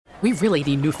We really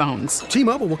need new phones.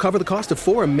 T-Mobile will cover the cost of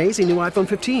 4 amazing new iPhone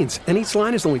 15s, and each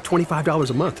line is only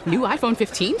 $25 a month. New iPhone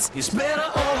 15s? It's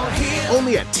better over here.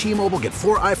 Only at T-Mobile, get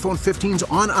 4 iPhone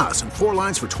 15s on us and 4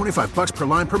 lines for $25 per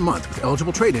line per month with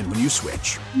eligible trade-in when you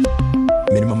switch.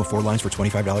 Minimum of 4 lines for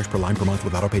 $25 per line per month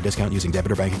with autopay discount using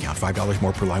debit or bank account. $5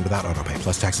 more per line without autopay,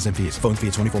 plus taxes and fees. Phone fee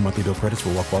at 24 monthly bill credits for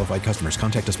well-qualified customers.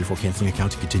 Contact us before canceling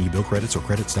account to continue bill credits or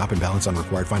credit stop and balance on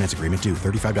required finance agreement due.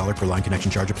 $35 per line connection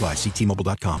charge applies. See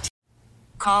T-Mobile.com.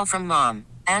 Call from mom.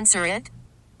 Answer it.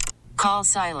 Call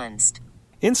silenced.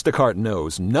 Instacart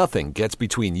knows nothing gets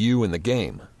between you and the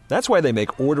game. That's why they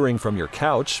make ordering from your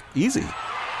couch easy.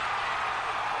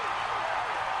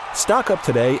 Stock up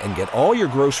today and get all your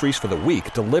groceries for the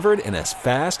week delivered in as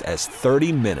fast as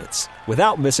 30 minutes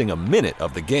without missing a minute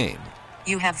of the game.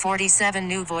 You have 47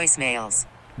 new voicemails.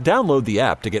 Download the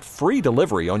app to get free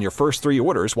delivery on your first 3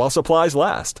 orders while supplies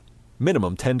last.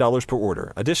 Minimum $10 per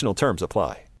order. Additional terms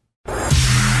apply.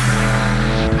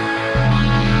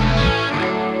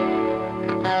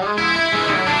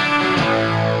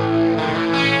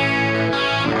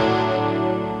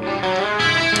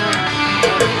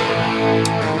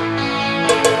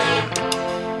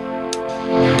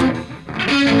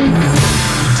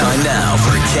 Time now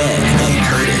for Ken and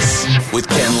Curtis with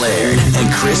Ken Laird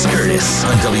and Chris Curtis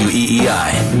on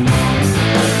WEEI.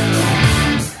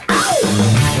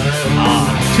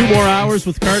 2 more hours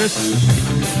with Curtis.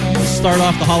 Start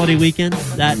off the holiday weekend.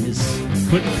 That is,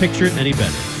 couldn't picture it any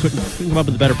better. Couldn't come up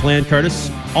with a better plan, Curtis.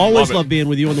 Always love being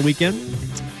with you on the weekend.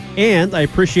 And I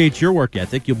appreciate your work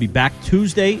ethic. You'll be back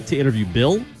Tuesday to interview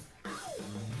Bill.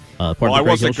 Well, I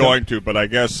wasn't going to, but I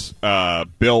guess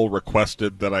Bill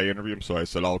requested that I interview him, so I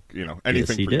said,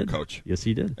 anything for you, Coach. Yes,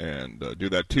 he did. And do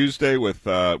that Tuesday with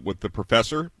the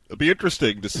professor. It'll be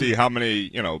interesting to see how many,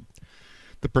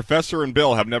 the professor and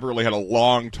Bill have never really had a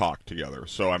long talk together,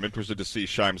 so I'm interested to see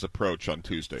Shime's approach on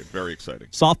Tuesday. Very exciting.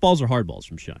 Softballs or hardballs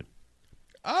from Shime?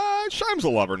 Shime's a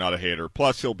lover, not a hater.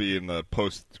 Plus, he'll be in the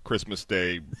post-Christmas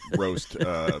Day roast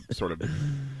sort of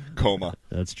coma.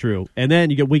 That's true. And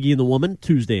then you get Wiggy and the Woman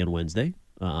Tuesday and Wednesday.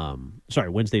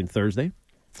 Wednesday and Thursday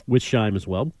with Shime as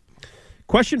well.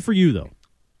 Question for you, though.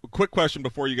 Quick question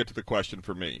before you get to the question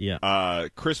for me. Yeah.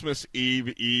 Christmas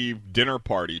Eve dinner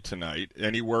party tonight.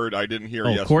 Any word I didn't hear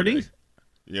yesterday? Courtney?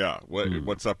 Yeah.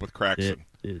 What's up with Craxton?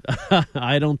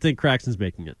 I don't think Craxton's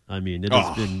making it. I mean, it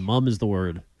has been mum is the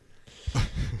word.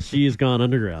 She has gone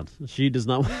underground. She does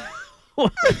not,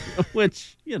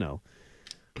 which,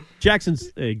 Jackson's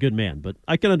a good man, but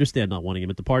I can understand not wanting him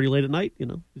at the party late at night.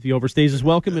 If he overstays his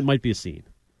welcome, it might be a scene.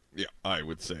 Yeah, I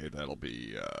would say that'll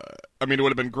be, it would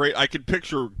have been great. I could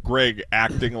picture Greg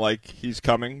acting like he's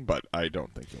coming, but I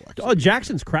don't think he'll actually.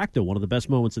 Jackson's cracked one of the best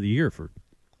moments of the year for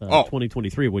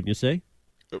 2023, wouldn't you say?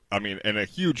 And a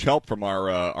huge help from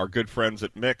our good friends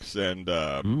at Mix and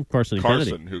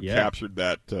Carson, who captured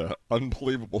that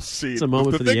unbelievable scene. It's a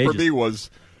moment the for thing the for me was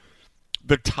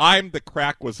the time the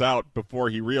crack was out before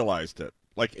he realized it.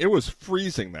 Like, it was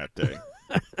freezing that day.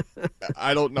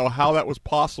 I don't know how that was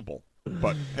possible,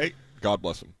 but hey, God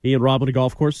bless him. He and Rob on a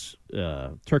golf course,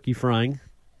 turkey frying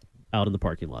out in the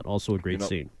parking lot. Also a great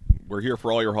scene. We're here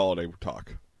for all your holiday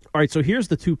talk. All right, so here's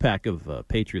the 2-pack of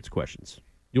Patriots questions.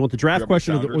 You want the draft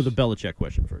question or the Belichick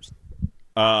question first?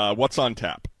 What's on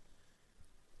tap?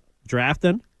 Draft,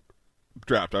 then?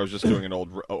 Draft. I was just doing an old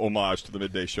homage to the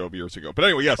midday show of years ago. But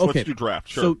anyway, yes, let's do draft.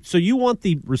 Sure. So you want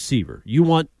the receiver. You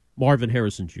want Marvin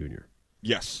Harrison Jr.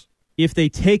 Yes. If they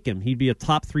take him, he'd be a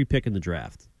top 3 pick in the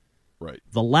draft. Right.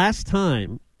 The last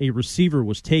time a receiver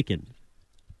was taken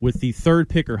with the 3rd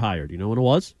pick or higher, do you know when it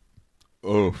was?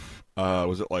 Oof.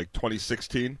 Was it like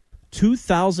 2016?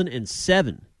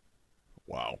 2007.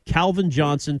 Wow. Calvin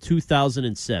Johnson,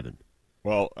 2007.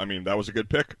 Well, that was a good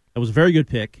pick. That was a very good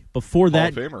pick. Before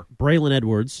that, Hall of Famer. Braylon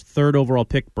Edwards, 3rd overall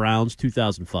pick, Browns,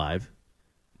 2005.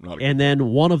 And then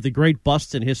one of the great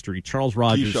busts in history, Charles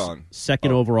Rogers, Keyshawn.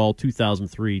 2nd overall,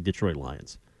 2003, Detroit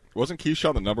Lions. Wasn't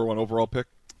Keyshawn the number 1 overall pick?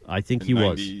 I think he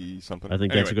was. Something? I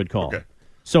think that's a good call. Okay.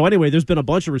 So anyway, there's been a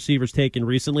bunch of receivers taken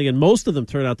recently, and most of them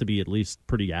turn out to be at least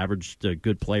pretty average to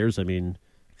good players.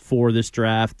 For this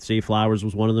draft, Zay Flowers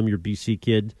was one of them, your BC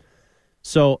kid.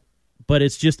 So, but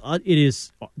it's just,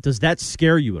 does that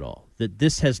scare you at all? That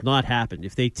this has not happened?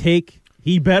 If they take,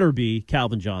 he better be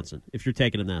Calvin Johnson if you're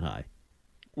taking him that high.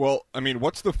 Well,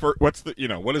 what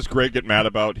does Greg get mad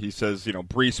about? He says,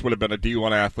 Brees would have been a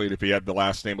D1 athlete if he had the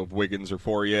last name of Wiggins or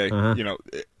Fourier. Uh-huh.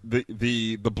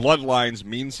 The bloodlines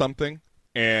mean something,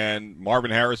 and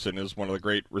Marvin Harrison is one of the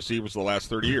great receivers of the last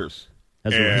 30 years.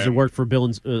 Has it worked for Bill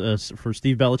and for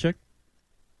Steve Belichick?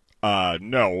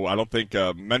 No, I don't think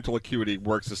mental acuity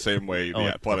works the same way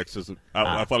the athleticism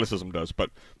does.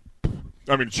 But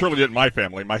I mean, surely didn't my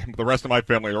family. The rest of my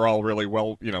family are all really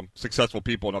successful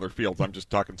people in other fields. I'm just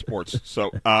talking sports. So,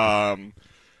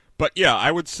 but yeah,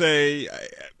 I would say,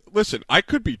 listen, I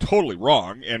could be totally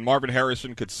wrong, and Marvin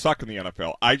Harrison could suck in the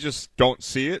NFL. I just don't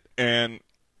see it. And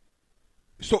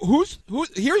so,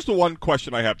 here's the one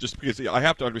question I have, just because I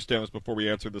have to understand this before we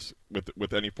answer this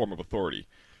with any form of authority.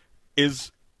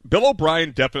 Is Bill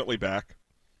O'Brien definitely back?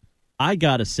 I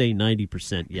gotta say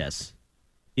 90% yes.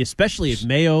 Especially if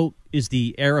Mayo is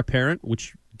the heir apparent,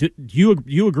 which do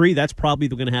you agree that's probably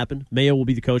going to happen? Mayo will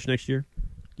be the coach next year?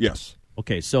 Yes.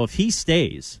 Okay, so if he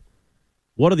stays,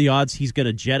 what are the odds he's going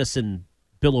to jettison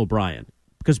Bill O'Brien?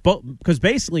 Because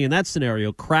basically in that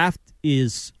scenario, Kraft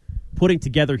is putting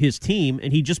together his team,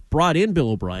 and he just brought in Bill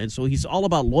O'Brien, so he's all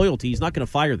about loyalty. He's not going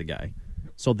to fire the guy.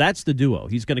 So that's the duo.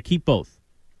 He's going to keep both.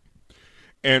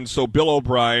 And so Bill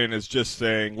O'Brien is just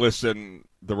saying, listen,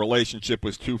 the relationship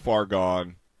was too far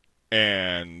gone.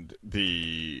 And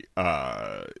the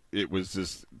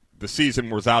season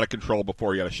was out of control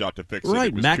before he had a shot to fix it.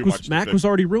 Right, Mac was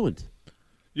already ruined.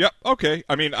 Yep. Okay.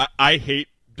 I mean, I hate,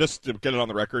 just to get it on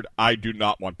the record, I do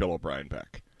not want Bill O'Brien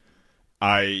back.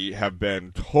 I have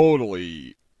been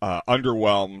totally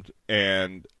underwhelmed,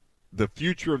 and the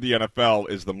future of the NFL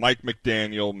is the Mike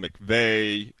McDaniel,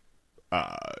 McVay,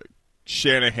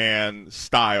 Shanahan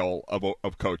style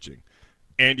of coaching.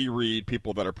 Andy Reid,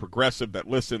 people that are progressive, that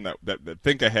listen, that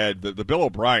think ahead. The Bill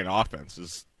O'Brien offense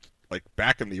is like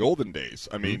back in the olden days.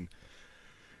 I mean,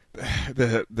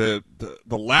 the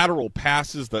lateral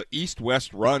passes, the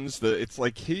east-west runs. It's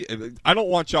like I don't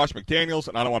want Josh McDaniels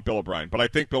and I don't want Bill O'Brien, but I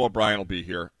think Bill O'Brien will be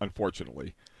here,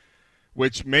 unfortunately,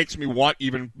 which makes me want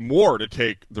even more to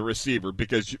take the receiver,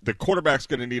 because the quarterback's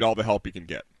going to need all the help he can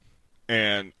get,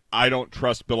 and I don't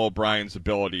trust Bill O'Brien's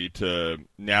ability to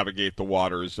navigate the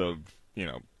waters of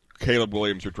Caleb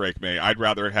Williams or Drake May. I'd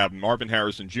rather have Marvin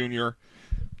Harrison Jr.,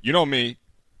 you know me,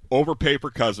 overpay for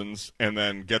Cousins, and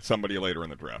then get somebody later in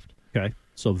the draft. Okay,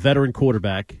 so veteran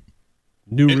quarterback,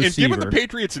 receiver. And given the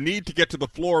Patriots' need to get to the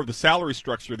floor of the salary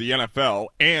structure of the NFL,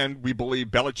 and we believe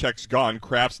Belichick's gone,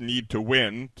 Kraft's need to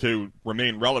win to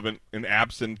remain relevant and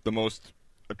absent the most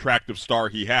attractive star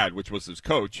he had, which was his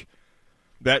coach,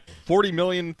 that $40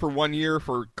 million for 1 year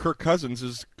for Kirk Cousins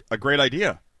is a great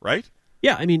idea, right?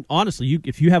 Yeah, I mean, honestly,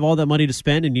 if you have all that money to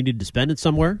spend and you need to spend it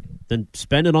somewhere, then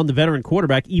spend it on the veteran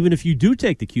quarterback, even if you do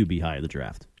take the QB high of the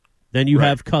draft. Then you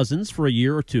have Cousins for a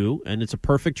year or two, and it's a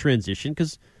perfect transition,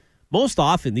 because most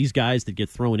often these guys that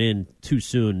get thrown in too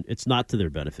soon, it's not to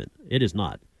their benefit. It is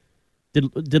not.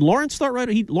 Did Lawrence start right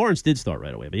away? Lawrence did start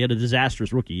right away, but he had a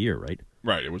disastrous rookie year, right?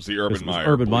 Right, it was the Urban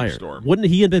Meyer storm. Wouldn't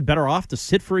he have been better off to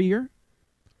sit for a year?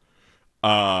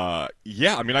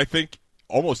 Yeah, I mean, I think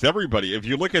almost everybody, if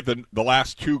you look at the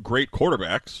last two great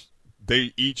quarterbacks,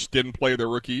 they each didn't play their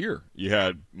rookie year. You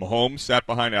had Mahomes sat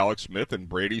behind Alex Smith, and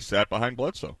Brady sat behind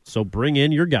Bledsoe. So bring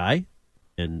in your guy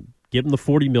and give him the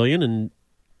 $40 million, and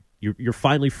you're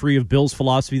finally free of Bill's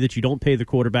philosophy that you don't pay the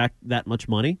quarterback that much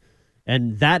money.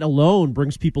 And that alone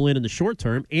brings people in the short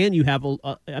term, and you have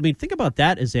think about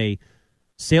that as a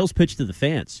sales pitch to the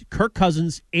fans. Kirk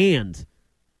Cousins and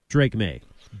Drake May,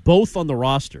 both on the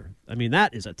roster. I mean,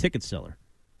 that is a ticket seller.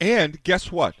 And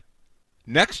guess what?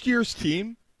 Next year's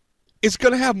team is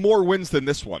going to have more wins than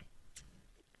this one.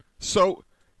 So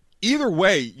either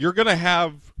way, you're going to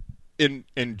have, in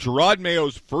Gerard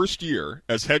Mayo's first year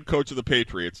as head coach of the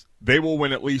Patriots, they will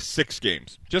win at least 6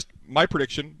 games. Just my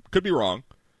prediction. Could be wrong.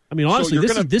 I mean, honestly,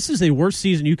 this is a worse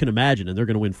season you can imagine, and they're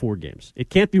going to win 4 games. It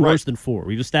can't be worse than 4.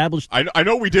 We've established. I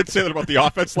know we did say that about the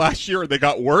offense last year, and they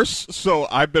got worse. So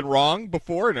I've been wrong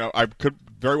before, and I could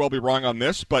very well be wrong on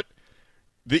this. But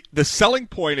the selling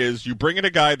point is you bring in a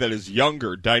guy that is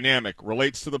younger, dynamic,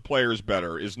 relates to the players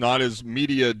better, is not as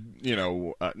media,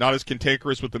 not as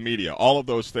cantankerous with the media, all of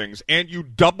those things, and you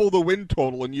double the win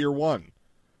total in year 1.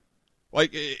 Like,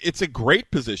 it's a great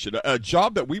position, a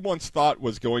job that we once thought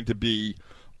was going to be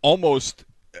almost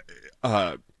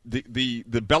the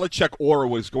Belichick aura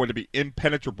was going to be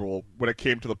impenetrable when it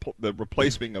came to the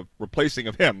replacing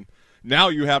of him. Now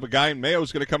you have a guy in Mayo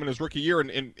who's going to come in his rookie year,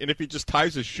 and if he just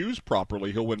ties his shoes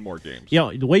properly, he'll win more games.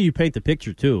 Yeah, the way you paint the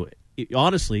picture too,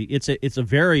 honestly, it's a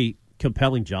very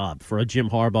compelling job for a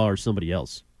Jim Harbaugh or somebody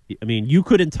else. I mean, you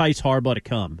could entice Harbaugh to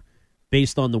come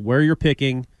based on where you're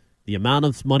picking, the amount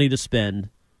of money to spend,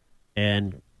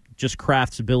 and just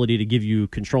Kraft's ability to give you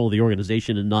control of the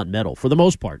organization and not meddle. For the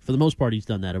most part, he's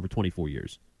done that over 24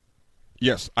 years.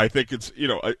 Yes, I think it's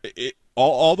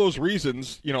all those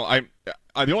reasons. The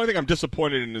only thing I'm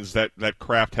disappointed in is that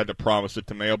Kraft had to promise it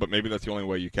to Mayo, but maybe that's the only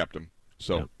way you kept him.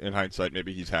 So in hindsight,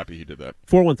 maybe he's happy he did that.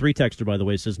 413 texter, by the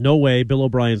way, says, no way, Bill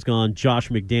O'Brien's gone. Josh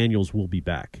McDaniels will be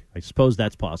back. I suppose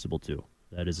that's possible, too.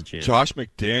 That is a chance. Josh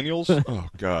McDaniels? Oh,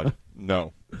 God.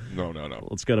 No.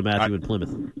 Let's go to Matthew in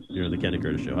Plymouth here on the Ken and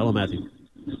Curtis Show. Hello, Matthew.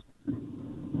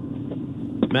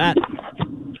 Matt.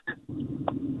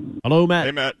 Hello, Matt.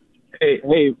 Hey, Matt. Hey,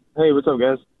 what's up,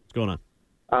 guys? What's going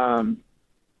on?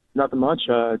 Nothing much.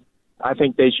 I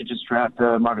think they should just draft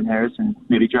Marvin Harris and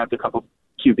maybe draft a couple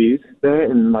QBs there,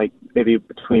 and maybe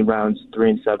between rounds 3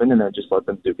 and 7, and then just let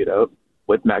them duke it out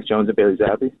with Mac Jones and Bailey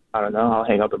Zappi. I don't know. I'll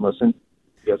hang up and listen.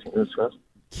 You guys can discuss.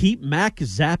 Keep Mac,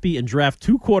 Zappi, and draft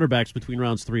 2 quarterbacks between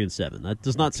rounds 3 and 7. That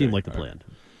does not seem like the plan.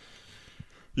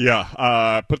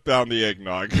 Yeah, put down the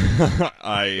eggnog.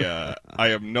 I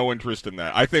have no interest in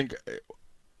that. I think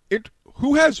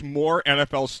who has more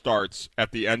NFL starts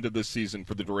at the end of the season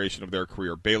for the duration of their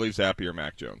career, Bailey Zappi or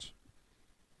Mac Jones?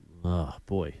 Oh,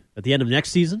 boy. At the end of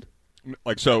next season?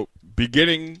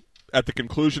 Beginning at the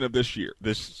conclusion of this year,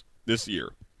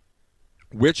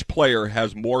 which player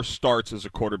has more starts as a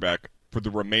quarterback for the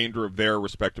remainder of their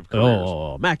respective careers?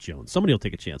 Oh, Mac Jones. Somebody will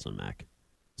take a chance on Mac.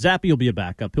 Zappi will be a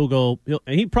backup.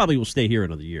 He probably will stay here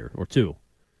another year or 2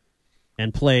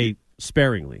 and play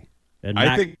sparingly. And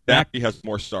I think Zappi has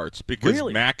more starts because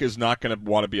Really? Mac is not going to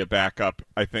want to be a backup.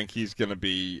 I think he's going to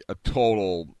be a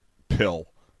total pill.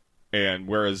 And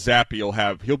whereas Zappi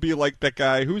he'll be like that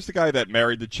guy. Who's the guy that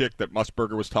married the chick that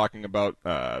Musburger was talking about?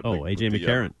 A.J.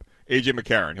 McCarron. A.J.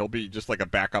 McCarron. He'll be just like a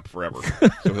backup forever.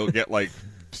 So he'll get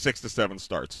 6 to 7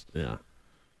 starts. Yeah.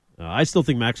 I still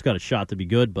think Mac's got a shot to be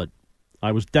good, but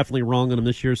I was definitely wrong on him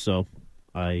this year, so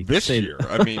This year?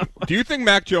 I mean, do you think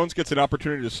Mac Jones gets an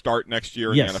opportunity to start next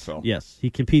year in the NFL? Yes, he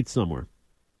competes somewhere.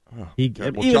 Oh,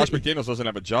 Josh McDaniels doesn't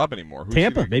have a job anymore.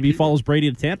 Tampa. Maybe he follows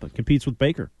Brady to Tampa, competes with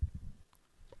Baker.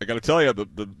 I got to tell you,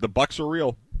 the Bucks are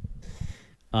real.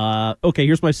 Okay,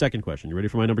 here's my second question. You ready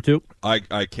for my number 2?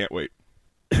 I can't wait.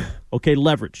 Okay,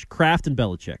 leverage. Kraft and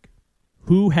Belichick.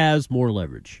 Who has more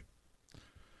leverage?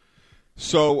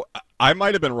 So I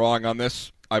might have been wrong on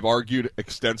this. I've argued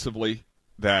extensively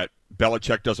that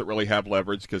Belichick doesn't really have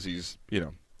leverage because he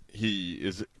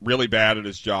is really bad at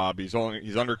his job. He's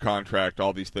under contract,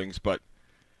 all these things. But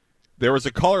there was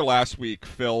a caller last week,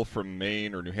 Phil from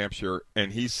Maine or New Hampshire,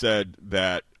 and he said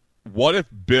that what if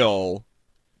Bill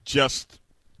just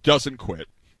doesn't quit?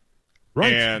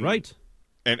 Right.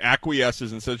 And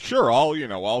acquiesces and says, sure,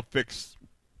 I'll fix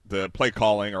the play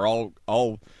calling, or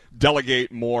I'll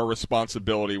delegate more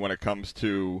responsibility when it comes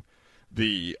to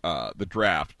the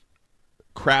draft.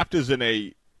 Kraft is in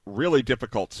a really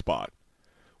difficult spot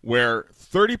where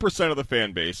 30% of the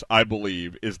fan base, I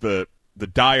believe, is the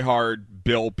diehard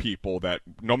Bill people that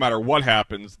no matter what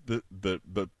happens,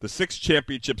 the 6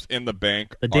 championships in the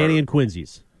bank, the Danny and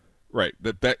Quincy's. Right,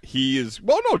 that he is.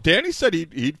 Well, no, Danny said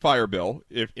he'd fire Bill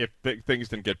if things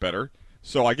didn't get better.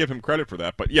 So I give him credit for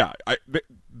that. But yeah,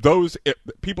 those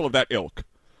people of that ilk,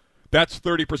 that's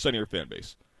 30% of your fan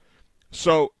base.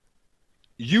 So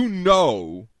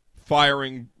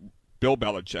firing Bill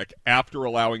Belichick after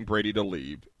allowing Brady to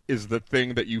leave is the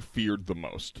thing that you feared the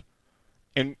most.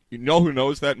 And you know who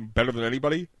knows that better than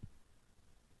anybody?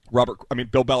 Bill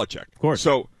Belichick. Of course.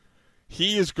 So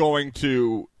he is going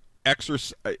to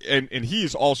exercise, and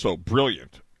he's also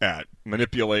brilliant at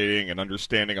manipulating and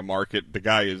understanding a market. The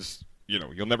guy is,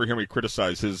 you'll never hear me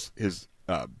criticize his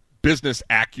business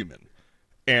acumen.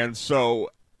 And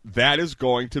so that is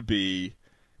going to be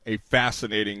a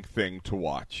fascinating thing to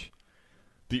watch.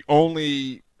 The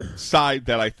only side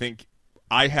that I think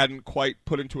I hadn't quite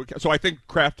put into account, so I think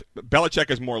Belichick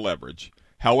has more leverage.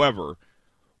 However,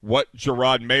 what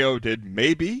Gerard Mayo did,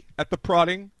 maybe at the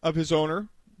prodding of his owner,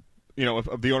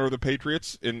 of the owner of the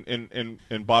Patriots in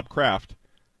Bob Kraft,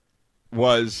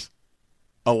 was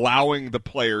allowing the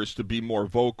players to be more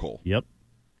vocal. Yep.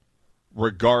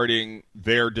 Regarding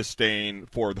their disdain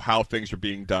for how things are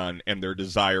being done and their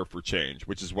desire for change,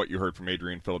 which is what you heard from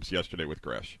Adrian Phillips yesterday with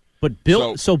Gresh. But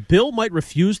Bill might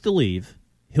refuse to leave.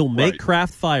 He'll make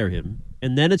Kraft fire him,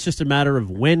 and then it's just a matter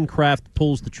of when Kraft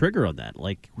pulls the trigger on that.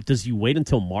 Does he wait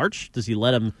until March? Does he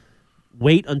let him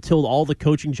wait until all the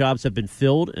coaching jobs have been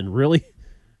filled and really,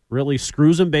 really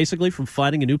screws him basically from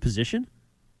finding a new position?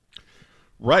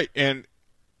 Right, and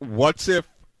what's if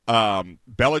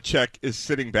Belichick is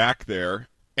sitting back there,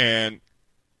 and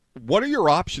what are your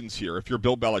options here if you're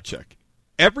Bill Belichick?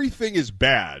 Everything is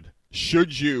bad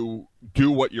should you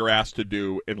do what you're asked to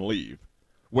do and leave.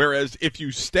 Whereas if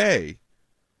you stay,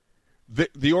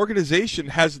 the organization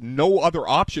has no other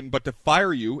option but to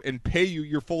fire you and pay you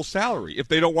your full salary if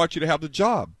they don't want you to have the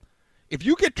job. If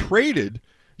you get traded,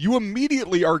 you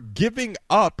immediately are giving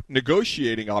up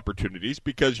negotiating opportunities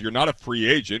because you're not a free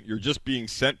agent. You're just being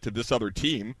sent to this other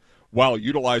team while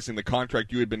utilizing the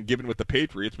contract you had been given with the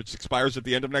Patriots, which expires at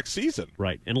the end of next season.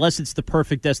 Right, unless it's the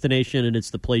perfect destination and it's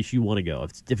the place you want to go.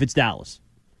 If it's Dallas.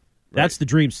 That's the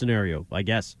dream scenario, I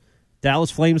guess.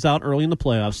 Dallas flames out early in the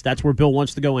playoffs. That's where Bill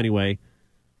wants to go anyway.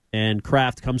 And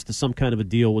Kraft comes to some kind of a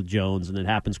deal with Jones, and it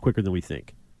happens quicker than we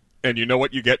think. And you know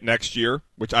what you get next year,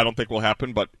 which I don't think will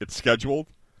happen, but it's scheduled?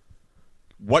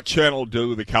 What channel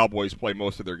do the Cowboys play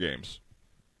most of their games?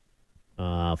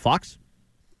 Fox.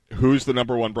 Who's the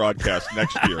number one broadcast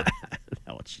next year?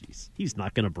 Oh, jeez. He's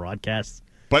not going to broadcast.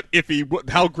 But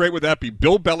how great would that be?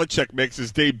 Bill Belichick makes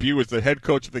his debut as the head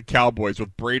coach of the Cowboys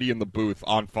with Brady in the booth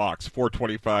on Fox,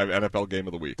 4:25 NFL Game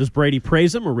of the Week. Does Brady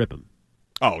praise him or rip him?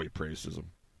 Oh, he praises him.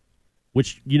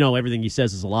 Which, everything he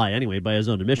says is a lie anyway by his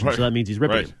own admission, so that means he's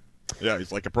ripping him. Yeah,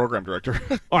 he's like a program director.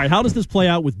 All right, how does this play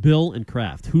out with Bill and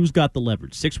Kraft? Who's got the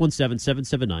leverage?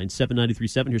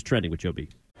 617-779-7937. Here's Trending with Joe B.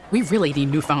 We really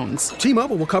need new phones.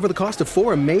 T-Mobile will cover the cost of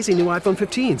 4 amazing new iPhone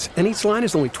 15s, and each line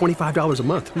is only $25 a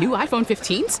month. New iPhone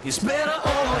 15s? It's better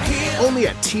over here. Only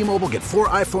at T-Mobile, get 4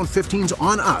 iPhone 15s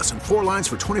on us and 4 lines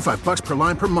for $25 per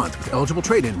line per month with eligible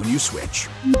trade-in when you switch.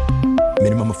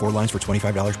 Minimum of 4 lines for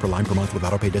 $25 per line per month with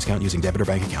autopay discount using debit or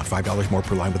bank account. $5 more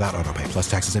per line without autopay, plus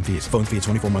taxes and fees. Phone fee at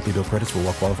 24 monthly bill credits for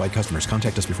well-qualified customers.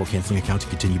 Contact us before canceling account to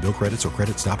continue bill credits or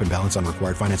credit stop and balance on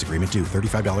required finance agreement due.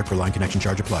 $35 per line connection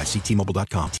charge applies. See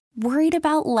T-Mobile.com. Worried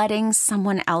about letting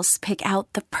someone else pick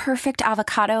out the perfect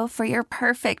avocado for your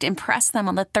perfect impress them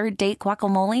on the third date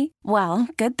guacamole? Well,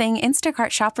 good thing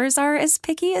Instacart shoppers are as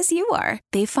picky as you are.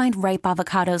 They find ripe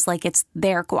avocados like it's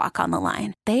their guac on the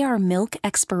line. They are milk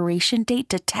expiration date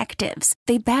detectives.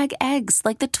 They bag eggs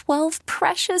like the 12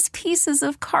 precious pieces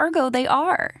of cargo they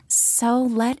are. So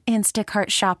let Instacart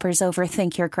shoppers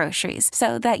overthink your groceries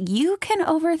so that you can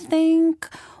overthink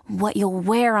what you'll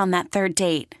wear on that third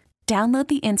date. Download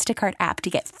the Instacart app to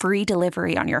get free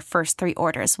delivery on your first 3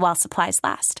 orders while supplies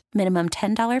last. Minimum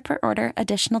 $10 per order.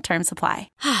 Additional terms apply.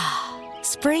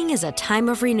 Spring is a time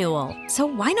of renewal, so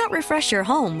why not refresh your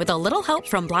home with a little help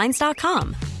from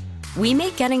Blinds.com? We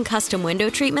make getting custom window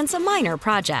treatments a minor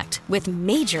project with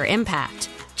major impact.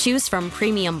 Choose from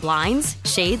premium blinds,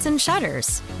 shades, and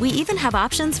shutters. We even have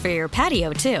options for your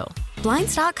patio, too.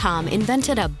 Blinds.com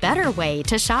invented a better way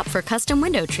to shop for custom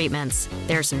window treatments.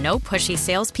 There's no pushy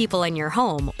salespeople in your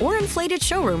home or inflated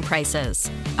showroom prices.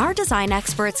 Our design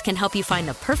experts can help you find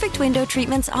the perfect window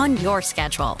treatments on your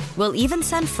schedule. We'll even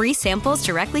send free samples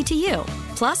directly to you.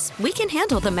 Plus, we can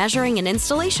handle the measuring and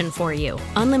installation for you.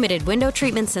 Unlimited window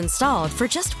treatments installed for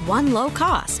just one low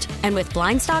cost. And with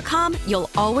Blinds.com, you'll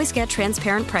always get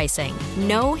transparent pricing.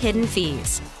 No hidden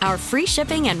fees. Our free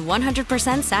shipping and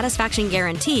 100% satisfaction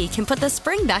guarantee can put the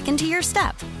spring back into your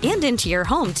step and into your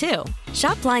home, too.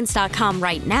 Shop Blinds.com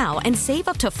right now and save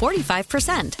up to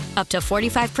 45%. Up to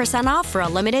 45% off for a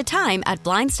limited time at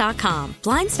Blinds.com.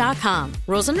 Blinds.com.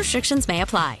 Rules and restrictions may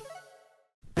apply.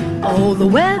 Oh, the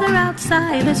weather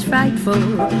outside is frightful,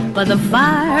 but the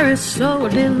fire is so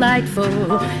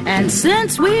delightful. And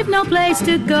since we've no place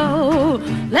to go,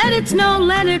 let it snow,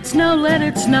 let it snow, let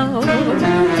it snow.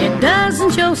 It doesn't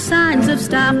show signs of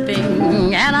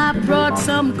stopping, and I brought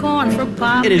some corn for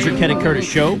popping. It is your Ken and Curtis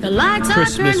show. The lights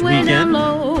Christmas are way down weekend.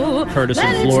 low. Curtis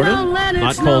in Florida.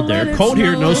 Not cold there. Cold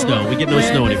here, no snow. We get no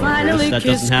snow anymore. Curtis. That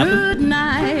doesn't happen.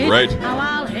 Right.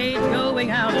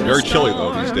 Very chilly,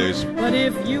 though, these days.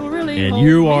 And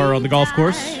you are on the golf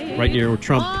course right near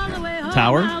Trump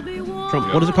Tower.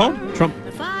 Trump, what is it called? Trump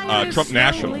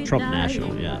National. Trump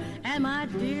National, yeah.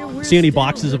 See any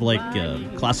boxes of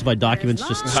classified documents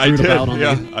just screwed about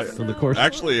on the course?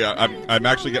 Actually, I'm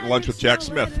actually getting lunch with Jack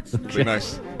Smith. It'll be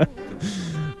nice.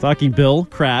 Talking Bill,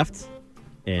 Kraft,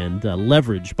 and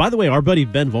leverage. By the way, our buddy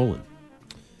Ben Volen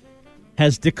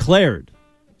has declared,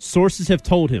 sources have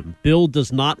told him, Bill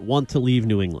does not want to leave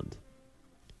New England.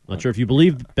 Not sure if you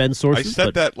believe Ben's sources. I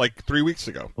said that 3 weeks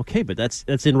ago. Okay, but that's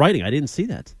in writing. I didn't see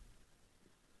that.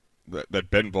 That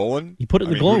Ben Volen? He put it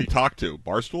in the Globe. Who did he talk to?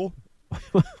 Barstool?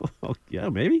 Oh, yeah,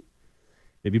 maybe.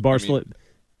 Maybe Barstool.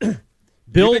 Bill,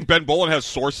 do you think Ben Volen has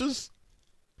sources?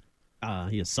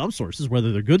 He has some sources.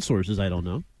 Whether they're good sources, I don't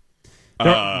know.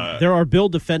 There are Bill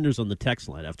defenders on the text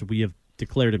line after we have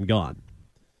declared him gone.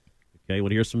 Okay,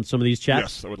 want to hear some of these chats?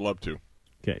 Yes, I would love to.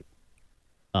 Okay.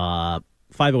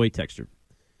 508 texter.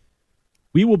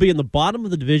 We will be in the bottom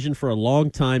of the division for a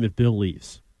long time if Bill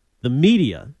leaves. The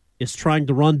media is trying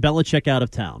to run Belichick out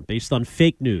of town based on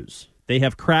fake news. They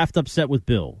have Kraft upset with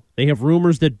Bill. They have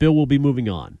rumors that Bill will be moving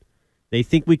on. They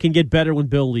think we can get better when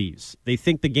Bill leaves. They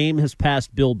think the game has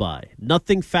passed Bill by.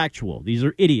 Nothing factual. These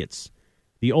are idiots.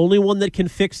 The only one that can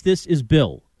fix this is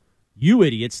Bill. You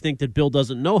idiots think that Bill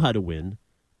doesn't know how to win.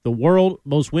 The world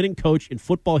most winning coach in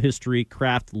football history.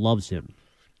 Kraft loves him.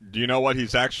 Do you know what?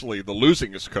 He's actually the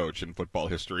losingest coach in football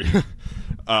history.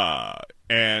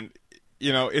 And,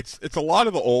 it's a lot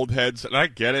of the old heads, and I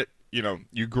get it.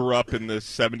 You grew up in the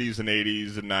 70s and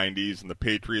 80s and 90s, and the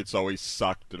Patriots always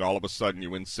sucked, and all of a sudden you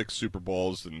win 6 Super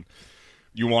Bowls, and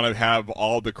you want to have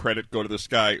all the credit go to this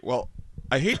guy. Well,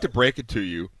 I hate to break it to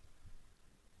you.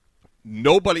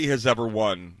 Nobody has ever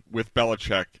won with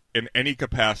Belichick in any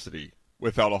capacity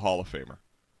without a Hall of Famer.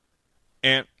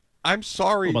 And I'm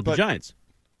sorry, what about the Giants?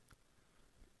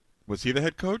 Was he the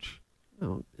head coach?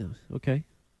 Oh, okay.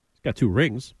 He's got 2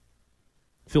 rings.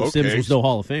 Phil Simms was no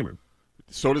Hall of Famer.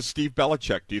 So does Steve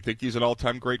Belichick. Do you think he's an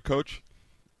all-time great coach?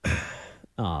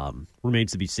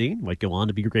 Remains to be seen. Might go on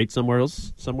to be great somewhere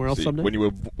else someday. When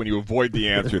you avoid the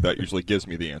answer, that usually gives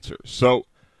me the answer. So,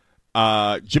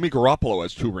 Jimmy Garoppolo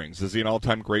has 2 rings. Is he an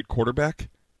all-time great quarterback?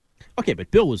 Okay,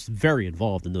 but Bill was very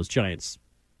involved in those Giants.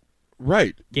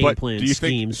 Right. Game plan,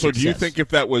 schemes, so do you think if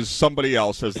that was somebody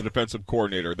else as the defensive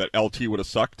coordinator that LT would have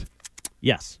sucked?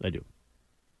 Yes, I do.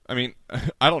 I mean,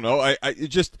 I don't know.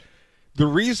 The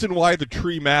reason why the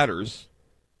tree matters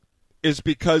is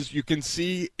because you can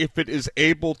see if it is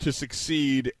able to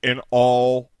succeed in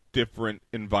all different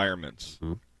environments.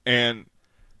 Mm-hmm. And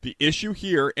the issue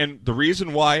here, and the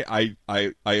reason why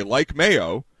I like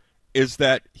Mayo, is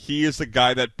that he is a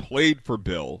guy that played for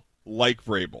Bill like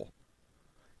Vrabel.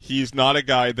 He's not a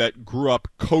guy that grew up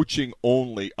coaching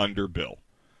only under Bill.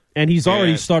 And he's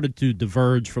already started to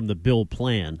diverge from the Bill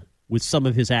plan with some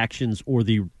of his actions or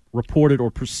the reported or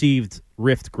perceived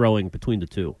rift growing between the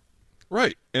two.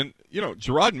 Right. And,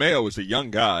 Gerard Mayo is a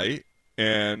young guy,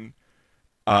 and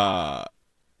I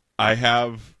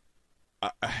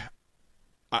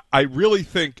really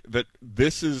think that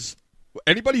this is –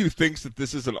 anybody who thinks that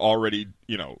this isn't already,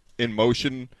 in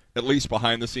motion, at least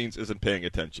behind the scenes, isn't paying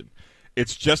attention.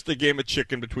 It's just a game of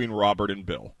chicken between Robert and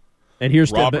Bill. And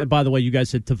here's by the way, you guys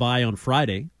said Tavai on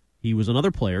Friday. He was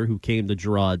another player who came to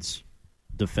Gerard's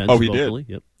defense. Oh, he vocally.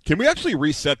 did? Yep. Can we actually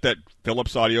reset that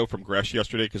Phillips audio from Gresh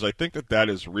yesterday? Because I think that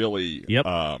is really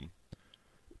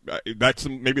that's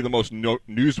maybe the most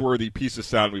newsworthy piece of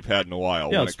sound we've had in a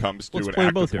while when it comes to an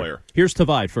active player. Here's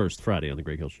Tavai first Friday on the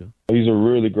Greg Hill Show. He's a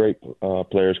really great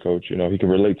players coach. He can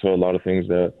relate to a lot of things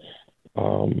that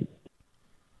all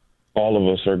of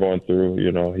us are going through.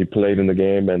 He played in the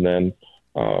game, and then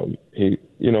he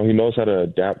knows how to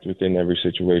adapt within every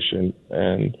situation.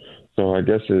 And so I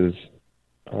guess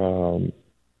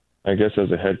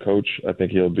as a head coach, I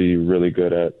think he'll be really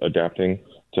good at adapting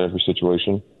to every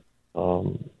situation.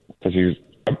 Because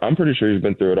I'm pretty sure he's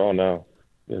been through it all now.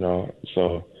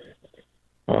 So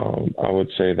I would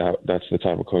say that's the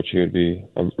type of coach he would be,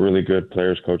 a really good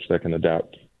players coach that can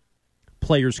adapt.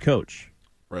 Players coach.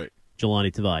 Right.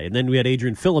 Jelani Tavai. And then we had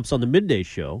Adrian Phillips on the midday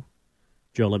show.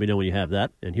 Joe, let me know when you have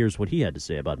that. And here's what he had to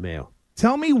say about Mayo.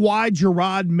 Tell me why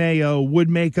Gerard Mayo would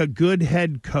make a good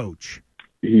head coach.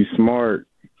 He's smart,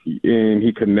 and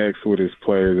he connects with his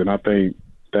players, and I think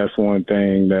that's one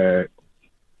thing that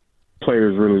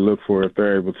players really look for if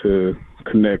they're able to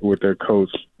connect with their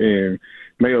coach. And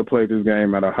Mayo played this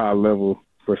game at a high level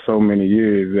for so many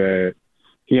years that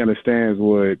he understands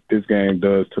what this game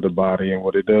does to the body and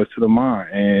what it does to the mind.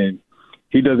 And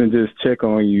he doesn't just check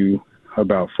on you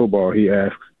about football. He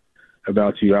asks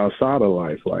about you outside of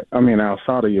life,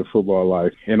 outside of your football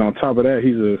life. And on top of that,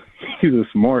 he's a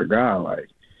smart guy.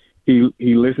 He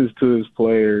listens to his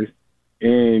players,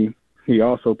 and he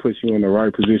also puts you in the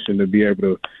right position to be able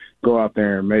to go out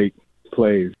there and make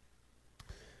plays.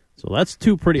 So that's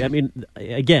two pretty.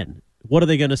 Again, what are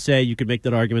they going to say? You could make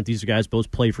that argument. These guys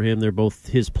both play for him. They're both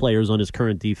his players on his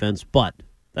current defense. But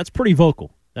that's pretty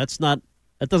vocal. That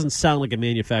doesn't sound like a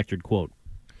manufactured quote.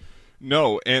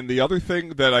 No, and the other thing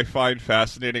that I find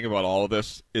fascinating about all of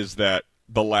this is that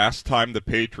the last time the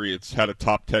Patriots had a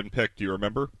top 10 pick, do you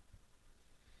remember?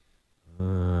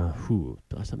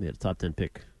 Last time they had a top 10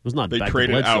 pick. It was not. They back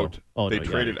traded to out. Oh, they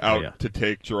traded out to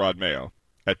take Gerard Mayo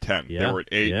at 10. Yeah. They were at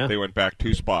 8. Yeah. They went back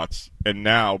 2 spots. And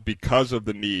now, because of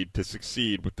the need to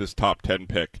succeed with this top 10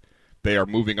 pick, they are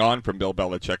moving on from Bill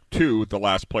Belichick to the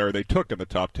last player they took in the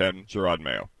top 10, Gerard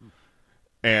Mayo.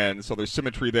 And so there's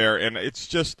symmetry there. And it's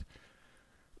just,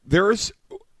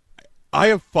 I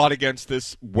have fought against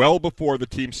this well before the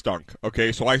team stunk.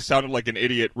 Okay, so I sounded like an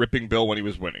idiot ripping Bill when he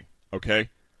was winning. Okay?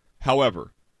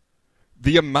 However,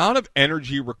 the amount of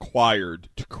energy required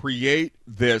to create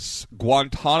this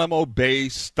Guantanamo Bay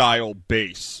style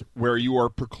base where you are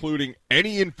precluding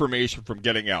any information from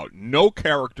getting out, no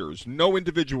characters, no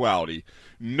individuality,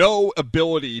 no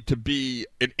ability to be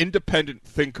an independent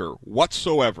thinker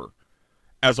whatsoever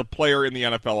as a player in the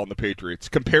NFL on the Patriots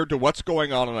compared to what's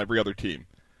going on every other team.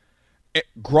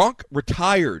 Gronk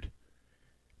retired.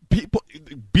 People,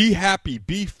 be happy,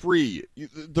 be free.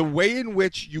 The way in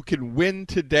which you can win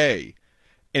today,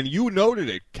 and you noted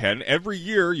it, Ken, every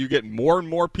year you get more and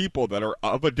more people that are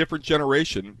of a different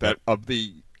generation, that of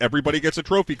the everybody gets a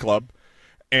trophy club,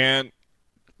 and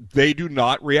they do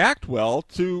not react well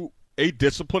to a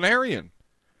disciplinarian.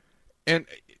 And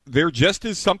there just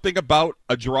is something about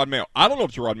a Gerard Mayo. I don't know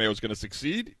if Gerard Mayo is going to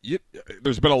succeed.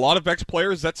 There's been a lot of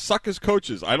ex-players that suck as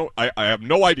coaches. I have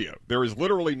no idea. There is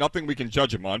literally nothing we can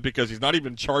judge him on because he's not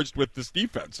even charged with this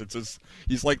defense.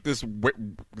 He's like this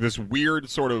weird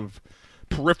sort of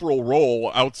peripheral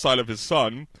role outside of his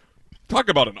son. Talk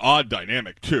about an odd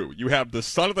dynamic, too. You have the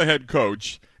son of the head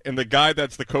coach and the guy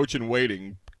that's the coach in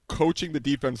waiting coaching the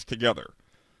defense together.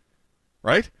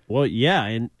 Right? Well,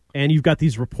 yeah, and you've got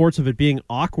these reports of it being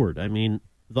awkward. I mean,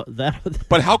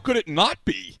 but how could it not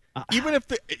be? Even if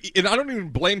and I don't even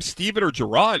blame Steven or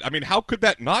Gerard. I mean, how could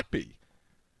that not be?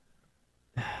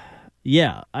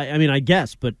 Yeah, I mean, I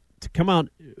guess, but to come out,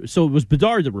 so it was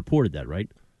Bedard that reported that,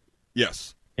 right?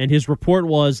 Yes. And his report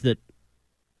was that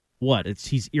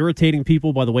he's irritating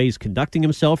people by the way he's conducting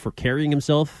himself or carrying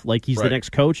himself like he's the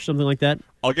next coach, something like that.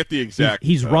 I'll get the exact.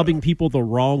 He's rubbing people the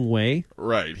wrong way.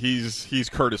 Right. He's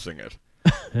courtesing it.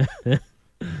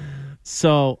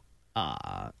 So,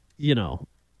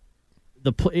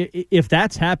 if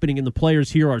that's happening and the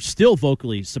players here are still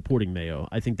vocally supporting Mayo,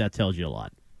 I think that tells you a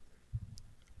lot.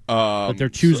 That they're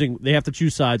choosing, they have to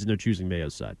choose sides, and they're choosing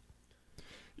Mayo's side.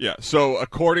 Yeah. So,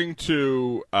 according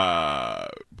to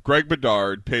Greg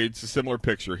Bedard, paints a similar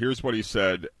picture. Here's what he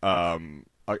said in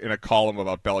a column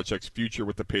about Belichick's future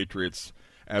with the Patriots,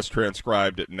 as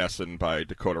transcribed at Nesson by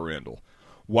Dakota Randall.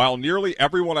 While nearly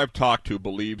everyone I've talked to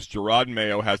believes Gerard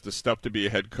Mayo has the stuff to be a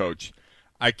head coach,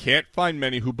 I can't find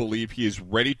many who believe he is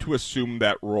ready to assume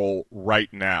that role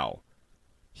right now.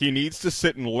 He needs to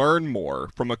sit and learn more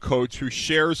from a coach who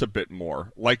shares a bit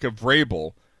more, like a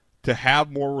Vrabel, to have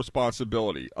more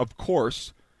responsibility. Of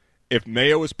course, if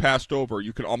Mayo is passed over,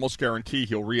 you can almost guarantee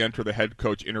he'll re-enter the head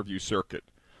coach interview circuit.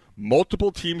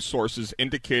 Multiple team sources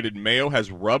indicated Mayo has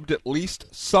rubbed at least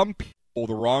some people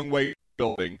the wrong way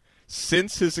building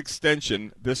since his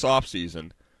extension this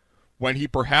offseason, when he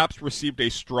perhaps received a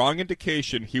strong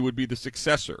indication he would be the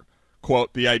successor.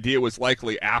 Quote, the idea was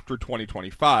likely after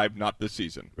 2025, not this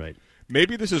season. Right.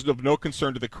 Maybe this is of no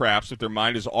concern to the Krafts if their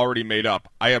mind is already made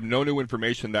up. I have no new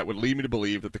information that would lead me to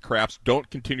believe that the Krafts don't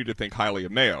continue to think highly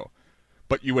of Mayo.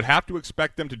 But you would have to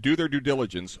expect them to do their due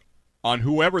diligence on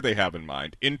whoever they have in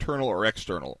mind, internal or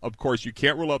external. Of course, you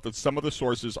can't rule out that some of the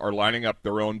sources are lining up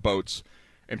their own boats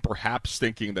and perhaps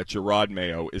thinking that Gerard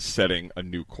Mayo is setting a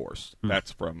new course.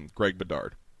 That's from Greg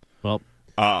Bedard. Well,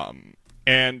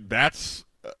 and that's,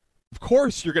 of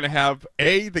course, you're going to have,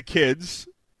 the kids,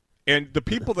 and the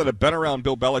people that have been around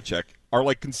Bill Belichick are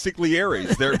like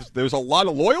consiglieres. There's a lot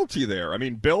of loyalty there. I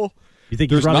mean, Bill, you think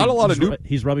there's not a lot of new...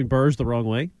 He's rubbing Burrs the wrong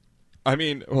way? I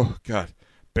mean, oh, God.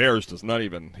 Bears does not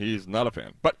even, he's not a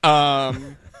fan. But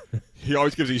he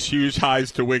always gives these huge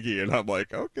highs to Wiggy, and I'm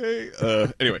like, okay.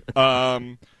 Anyway,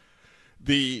 I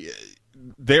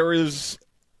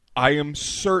am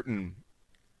certain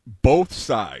both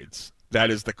sides,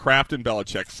 that is the Kraft and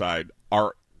Belichick side,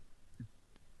 are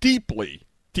deeply,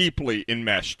 deeply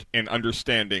enmeshed in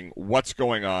understanding what's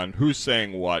going on, who's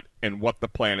saying what, and what the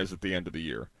plan is at the end of the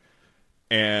year.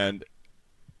 And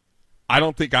I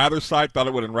don't think either side thought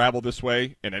it would unravel this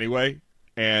way in any way,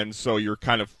 and so you're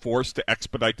kind of forced to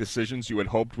expedite decisions you had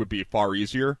hoped would be far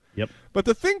easier. Yep. But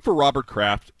the thing for Robert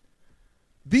Kraft,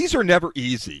 these are never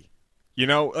easy. You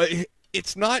know,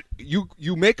 it's not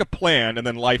you make a plan and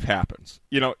then life happens.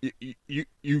 You know,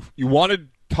 you wanted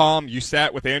Tom, you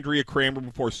sat with Andrea Kramer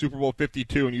before Super Bowl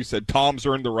 52, and you said Tom's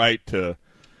earned the right to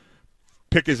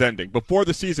pick his ending. Before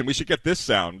the season, we should get this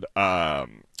sound,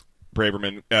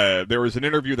 Braverman. There was an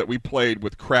interview that we played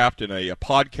with Kraft and a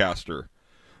podcaster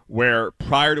where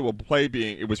prior to a play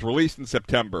it was released in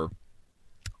September,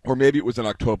 or maybe it was in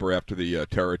October after the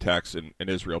terror attacks in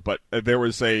Israel, but there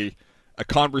was a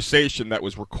conversation that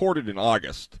was recorded in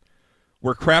August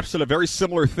where Kraft said a very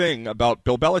similar thing about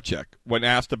Bill Belichick. When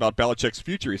asked about Belichick's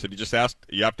future, he said,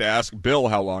 you have to ask Bill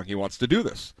how long he wants to do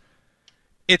this.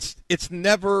 It's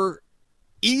never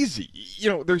easy. You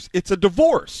know, it's a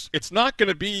divorce. It's not going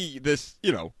to be this,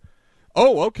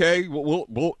 oh, okay,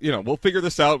 we'll figure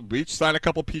this out. We each sign a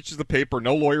couple pieces of paper.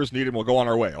 No lawyers needed. We'll go on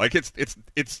our way. Like it's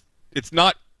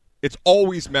not. It's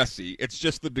always messy. It's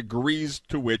just the degrees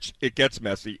to which it gets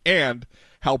messy and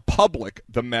how public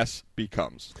the mess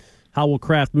becomes. How will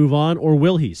Kraft move on, or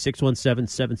will he?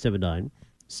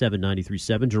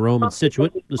 617-779-7937. Jerome in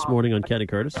Situate this morning on Ken and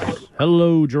Curtis.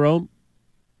 Hello, Jerome.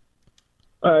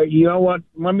 You know what?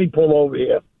 Let me pull over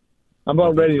here. I'm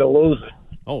about ready to lose it.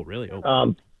 Oh, really? Oh.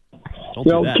 Don't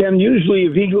do that. Ken, usually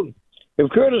if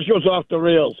Curtis goes off the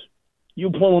rails, you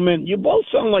pull him in. You both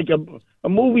sound like a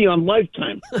movie on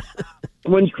Lifetime.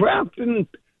 When Kraft didn't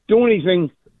do anything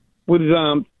with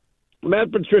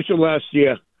Matt Patricia last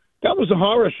year, that was a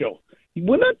horror show.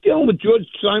 We're not dealing with George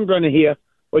Steinbrenner here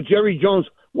or Jerry Jones.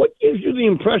 What gives you the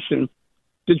impression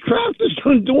that Kraft is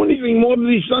going to do anything more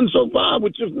than he's done so far,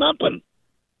 which is nothing?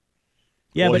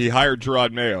 Yeah, well, he hired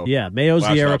Gerard Mayo. Yeah, Mayo's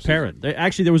the heir apparent.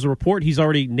 Actually, there was a report he's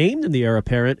already named him the heir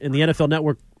apparent, and the NFL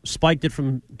Network spiked it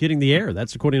from getting the heir.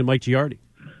 That's according to Mike Giardi.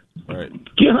 Right. Do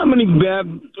you know how many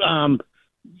bad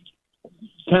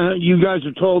you guys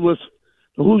have told us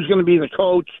who's going to be the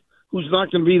coach, who's not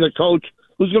going to be the coach,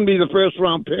 who's going to be the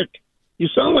first-round pick? You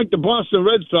sound like the Boston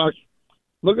Red Sox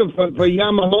looking for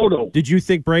Yamamoto. Did you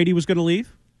think Brady was going to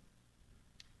leave?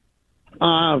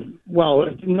 Well,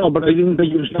 no, but I didn't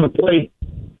think he was going to play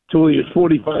till he was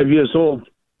 45 years old,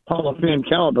 Hall of Fame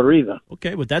caliber either.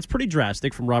 Okay, but that's pretty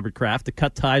drastic from Robert Kraft to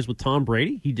cut ties with Tom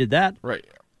Brady. He did that. Right.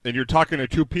 And you're talking to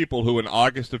two people who in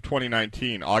August of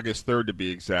 2019, August 3rd to be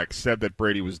exact, said that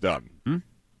Brady was done.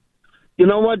 You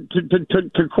know what?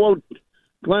 To quote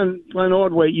Glenn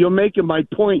Ordway, you're making my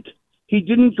point. He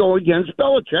didn't go against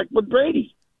Belichick with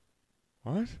Brady.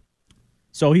 What?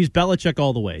 So he's Belichick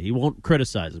all the way. He won't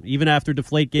criticize him, even after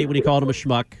Deflategate when he called him a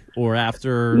schmuck, or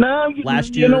after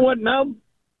last year. You know what? Now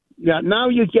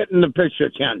you're getting the picture,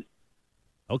 Ken.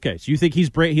 Okay, so you think he's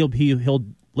he'll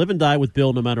live and die with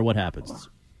Bill no matter what happens?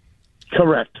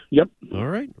 Correct. Yep. All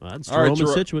right. Well, that's All right, Jerome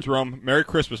in Situate. Jerome, Merry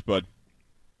Christmas, bud.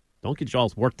 Don't get you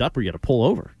all worked up or you got to pull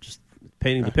over. Just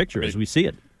painting the picture as we see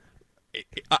it.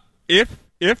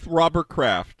 If Robert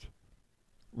Kraft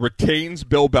retains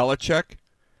Bill Belichick,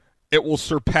 it will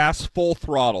surpass Full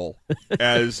Throttle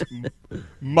as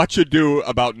much ado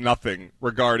about nothing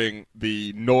regarding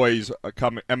the noise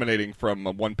emanating from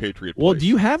one Patriot place. Well, do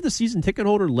you have the season ticket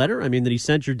holder letter? I mean, that he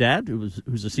sent your dad,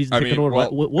 who's a season ticket holder.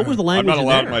 Well, what was the language? I'm not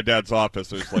allowed in in my dad's office.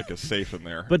 There's like a safe in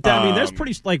there. But I mean, that's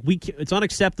pretty it's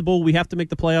unacceptable. We have to make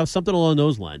the playoffs. Something along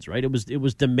those lines, right? It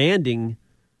was demanding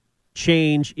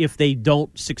change if they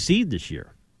don't succeed this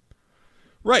year.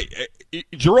 Right.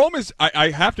 Jerome is. I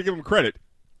have to give him credit.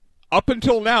 Up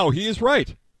until now, he is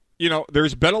right. You know,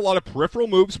 there's been a lot of peripheral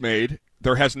moves made.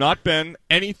 There has not been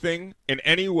anything in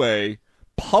any way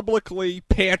publicly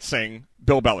pantsing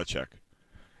Bill Belichick.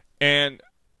 And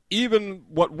even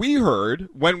what we heard,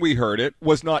 when we heard it,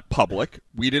 was not public.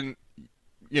 We didn't,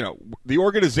 the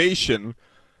organization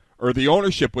or the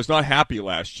ownership was not happy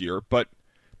last year, but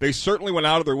they certainly went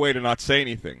out of their way to not say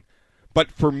anything.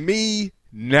 But for me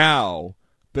now,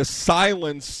 the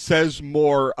silence says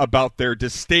more about their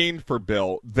disdain for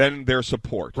Bill than their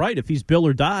support. Right. If he's Bill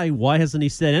or die, why hasn't he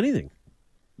said anything?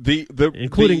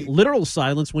 Including literal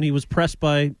silence when he was pressed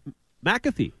by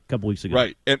McAfee a couple weeks ago.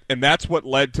 Right. And that's what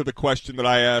led to the question that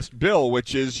I asked Bill,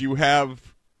 which is you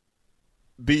have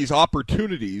these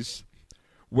opportunities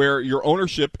where your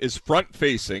ownership is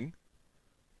front-facing,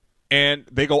 and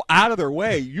they go out of their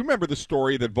way. You remember the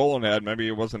story that Volan had, maybe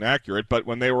it wasn't accurate, but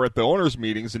when they were at the owners'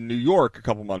 meetings in New York a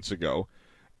couple months ago,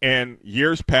 and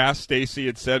years past, Stacy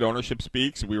had said ownership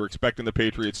speaks, and we were expecting the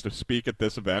Patriots to speak at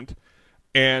this event,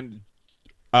 and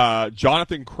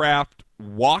Jonathan Kraft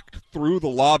walked through the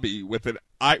lobby with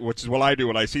which is what I do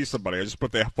when I see somebody. I just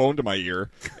put the phone to my ear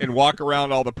and walk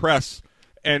around all the press,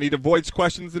 and he avoids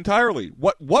questions entirely.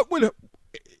 What would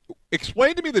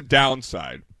explain to me the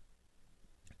downside,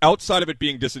 outside of it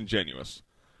being disingenuous,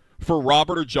 for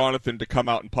Robert or Jonathan to come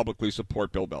out and publicly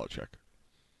support Bill Belichick?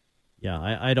 Yeah,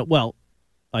 I don't. Well,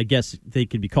 I guess they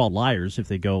could be called liars if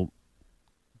they go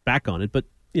back on it, but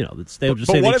they'll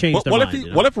just say they changed their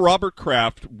mind. What if Robert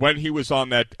Kraft, when he was on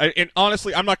that, and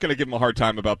honestly, I'm not going to give him a hard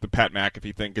time about the Pat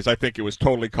McAfee thing because I think it was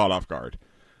totally caught off guard.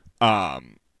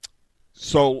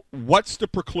 So what's to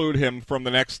preclude him from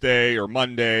the next day or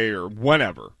Monday or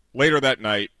whenever, later that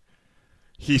night,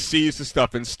 he sees the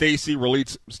stuff, and Stacy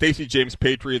James,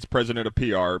 Patriots president of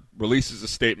PR, releases a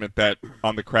statement that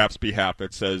on the Kraft's behalf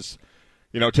it says,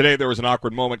 today there was an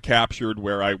awkward moment captured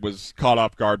where I was caught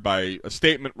off guard by a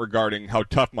statement regarding how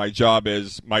tough my job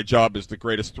is. My job is the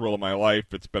greatest thrill of my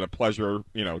life. It's been a pleasure,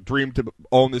 dream to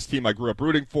own this team I grew up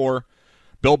rooting for.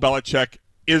 Bill Belichick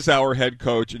is our head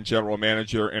coach and general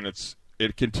manager, and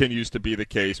it continues to be the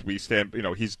case. We stand,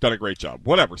 he's done a great job.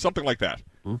 Whatever, something like that.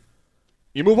 Hmm.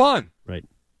 You move on. Right.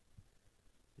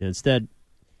 And instead,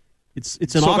 it's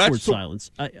an awkward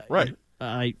silence. Right.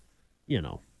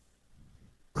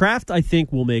 Kraft, I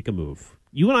think, will make a move.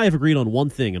 You and I have agreed on one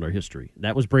thing in our history. And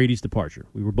that was Brady's departure.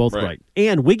 We were both right.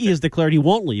 And Wiggy has declared he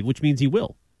won't leave, which means he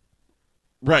will.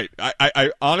 Right.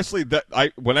 I honestly,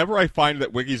 whenever I find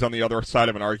that Wiggy's on the other side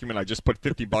of an argument, I just put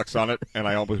 $50 on it, and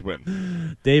I always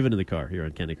win. David in the car here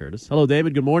on Kenny Curtis. Hello,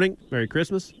 David. Good morning. Merry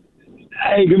Christmas.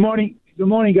 Hey, good morning. Good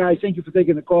morning, guys. Thank you for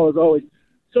taking the call, as always.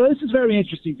 So this is very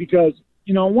interesting because,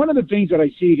 one of the things that I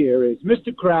see here is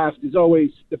Mr. Kraft is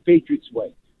always the Patriots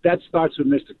way. That starts with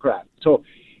Mr. Kraft. So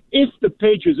if the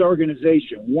Patriots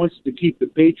organization wants to keep the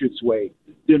Patriots way,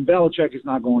 then Belichick is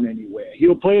not going anywhere.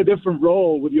 He'll play a different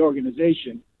role with the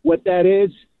organization. What that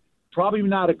is, probably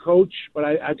not a coach, but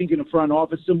I think in a front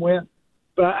office somewhere.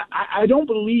 But I don't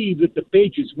believe that the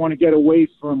Patriots want to get away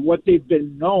from what they've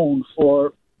been known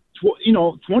for,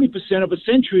 20% of a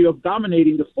century of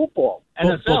dominating the football,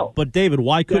 NFL. But David,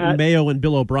 why couldn't Mayo and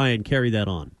Bill O'Brien carry that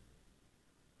on?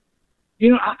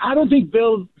 I don't think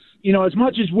Bill, as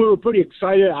much as we were pretty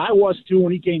excited, I was too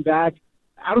when he came back,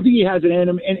 I don't think he has it in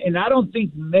him, and I don't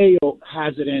think Mayo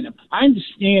has it in him. I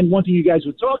understand one thing you guys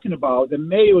were talking about, that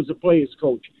Mayo is a player's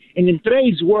coach. And in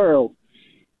today's world,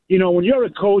 when you're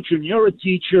a coach and you're a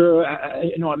teacher,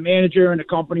 a manager in a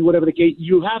company, whatever the case,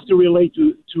 you have to relate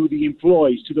to the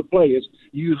employees, to the players.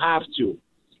 You have to.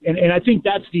 And I think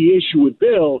that's the issue with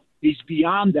Bill. He's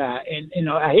beyond that. And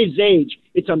at his age,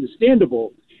 it's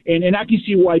understandable. And I can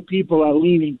see why people are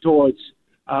leaning towards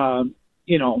Mayo.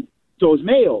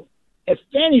 If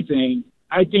anything,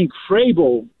 I think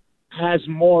Vrabel has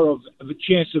more of a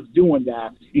chance of doing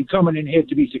that and coming in here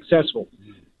to be successful.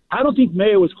 I don't think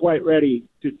Mayo is quite ready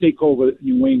to take over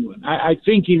New England. I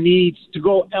think he needs to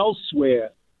go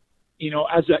elsewhere,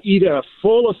 as either a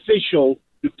full official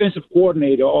defensive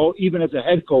coordinator or even as a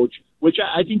head coach, which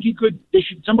I think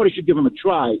somebody should give him a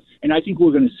try, and I think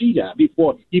we're going to see that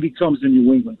before he becomes the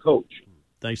New England coach.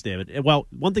 Thanks, David. Well,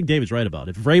 one thing David's right about.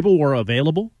 If Vrabel were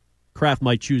available, Kraft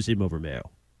might choose him over Mayo.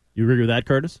 You agree with that,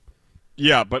 Curtis?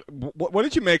 Yeah, but what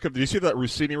did you make of? Did you see that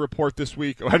Rossini report this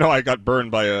week? I know I got burned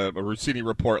by a Rossini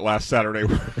report last Saturday.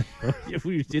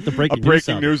 We did the breaking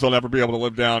news I'll never be able to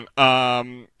live down.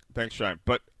 Thanks, Shine.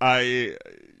 But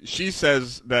she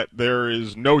says that there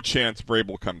is no chance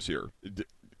Vrabel comes here.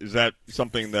 Is that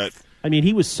something that? I mean,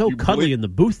 he was so cuddly in the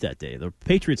booth that day, the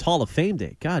Patriots Hall of Fame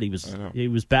day. God, he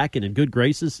was back and in good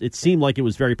graces. It seemed like it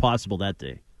was very possible that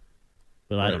day.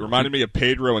 But I don't know. Reminded me of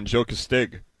Pedro and Joe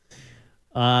Castig.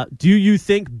 Do you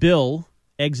think Bill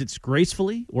exits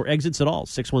gracefully or exits at all?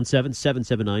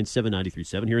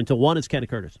 617-779-7937. Here until 1, it's Kenny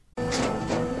Curtis.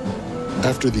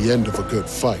 After the end of a good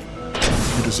fight,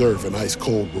 you deserve an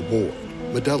ice-cold reward.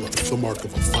 Modelo is the mark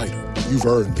of a fighter. You've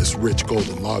earned this rich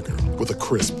golden lager with a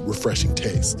crisp, refreshing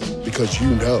taste. Because you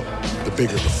know, the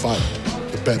bigger the fight,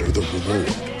 the better the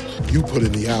reward. You put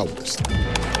in the hours,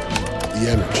 the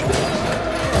energy,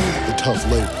 the tough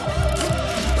labor.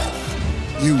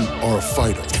 You are a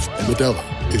fighter, and Modelo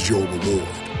is your reward.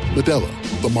 Modelo,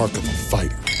 the mark of a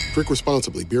fighter. Drink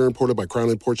responsibly. Beer imported by Crown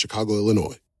Imports, Chicago,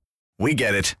 Illinois. We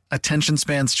get it. Attention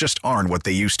spans just aren't what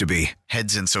they used to be.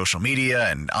 Heads in social media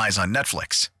and eyes on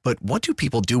Netflix. But what do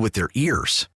people do with their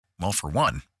ears? Well, for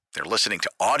one, they're listening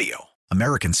to audio.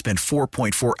 Americans spend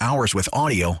 4.4 hours with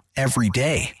audio every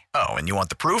day. Oh, and you want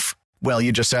the proof? Well,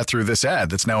 you just sat through this ad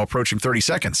that's now approaching 30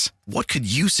 seconds. What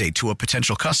could you say to a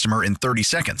potential customer in 30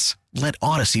 seconds? Let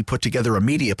Odyssey put together a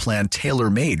media plan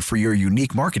tailor-made for your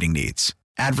unique marketing needs.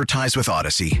 Advertise with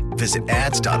Odyssey. Visit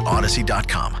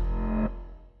ads.odyssey.com.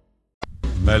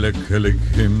 Is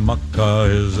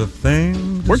a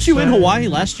thing. Weren't you in Hawaii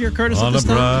last year, Curtis, at this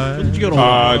time? When did you go to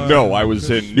Hawaii? No, I was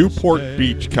in Newport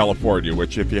Beach, California,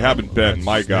 which, if you haven't been,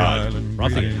 my God.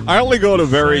 I only go to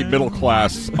very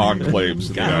middle-class enclaves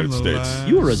in the United States.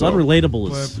 You were as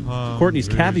unrelatable as Courtney's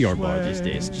Caviar Bar these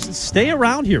days. Just stay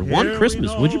around here one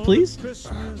Christmas, would you please?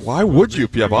 Why would you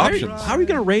if you have options? How are we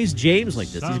going to raise James like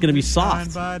this? He's going to be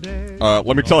soft.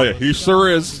 Let me tell you, he sure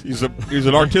is. He's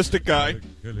an artistic guy.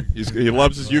 He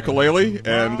loves his ukulele,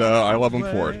 and I love him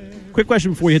for it. Quick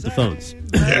question before you hit the phones.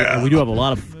 Yeah. We do have a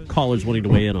lot of callers wanting to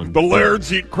weigh in on the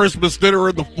Lairds eat Christmas dinner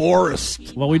in the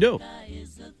forest. Well, we do.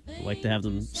 I like to have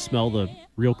them smell the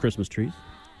real Christmas trees.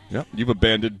 Yeah, you've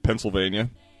abandoned Pennsylvania.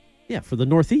 Yeah, for the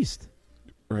Northeast.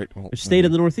 Right. Well, I've stayed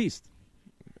in the Northeast.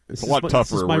 It's a lot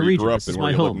tougher where you grew up than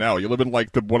where you live now. You live in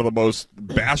like one of the most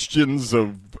bastions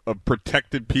of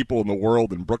protected people in the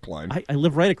world in Brookline. I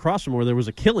live right across from where there was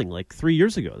a killing like 3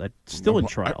 years ago. That's still in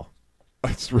trial.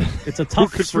 It's a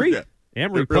tough street.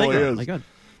 Amory Playground. Really My God.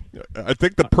 I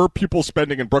think the per pupil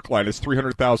spending in Brookline is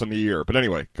 $300,000 a year. But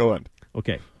anyway, go on.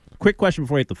 Okay. Quick question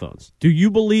before we hit the phones. Do you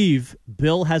believe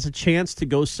Bill has a chance to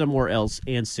go somewhere else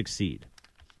and succeed?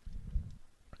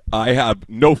 I have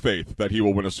no faith that he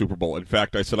will win a Super Bowl. In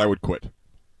fact, I said I would quit.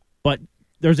 But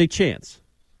there's a chance.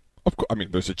 Of course. I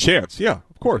mean, there's a chance. Yeah,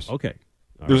 of course. Okay.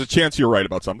 There's a chance you're right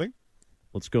about something.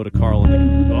 Let's go to Carl. God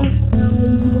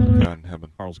in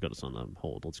heaven. Carl's got us on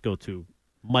hold. Let's go to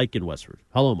Mike in Westford.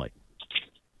 Hello, Mike.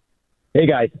 Hey,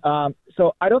 guys.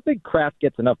 So I don't think Kraft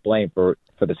gets enough blame for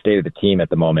the state of the team at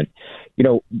the moment. You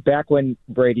know, back when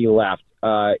Brady left,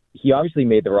 he obviously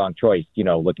made the wrong choice, you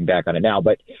know, looking back on it now.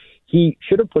 But he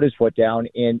should have put his foot down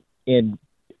and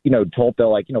told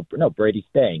Bill, like, no, Brady's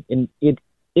staying. And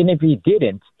if he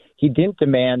didn't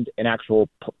demand an actual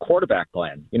quarterback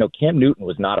plan. You know, Cam Newton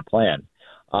was not a plan.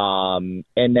 And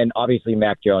then obviously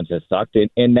Mac Jones has sucked.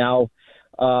 And now,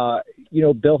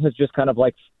 Bill has just kind of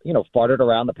like, farted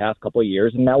around the past couple of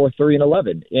years, and now we're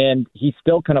 3-11. And he's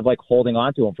still kind of like holding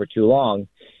on to him for too long.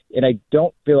 And I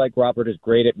don't feel like Robert is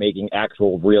great at making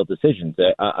actual real decisions.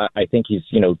 I think he's,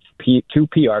 too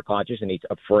PR conscious, and he's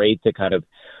afraid to kind of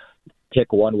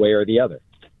pick one way or the other.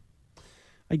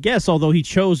 I guess, although he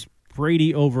chose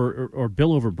Brady over or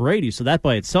Bill over Brady, so that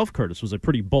by itself, Curtis, was a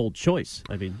pretty bold choice.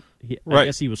 I mean, I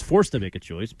guess he was forced to make a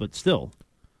choice, but still.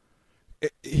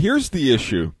 Here's the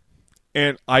issue,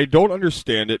 and I don't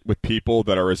understand it with people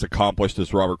that are as accomplished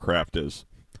as Robert Kraft is.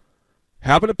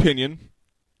 Have an opinion,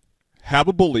 have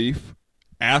a belief,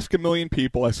 ask a million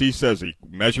people, as he says, he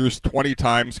measures 20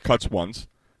 times, cuts once,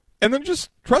 and then just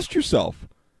trust yourself.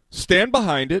 Stand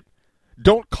behind it.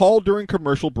 Don't call during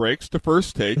commercial breaks to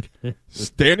first take.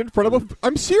 Stand in front of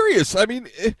I'm serious. I mean,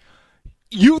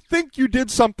 you think you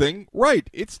did something right.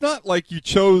 It's not like you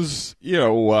chose,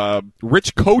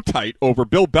 Rich Kotite over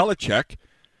Bill Belichick.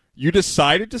 You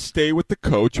decided to stay with the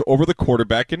coach over the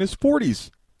quarterback in his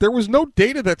 40s. There was no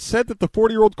data that said that the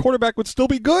 40-year-old quarterback would still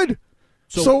be good.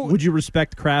 So would you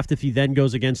respect Kraft if he then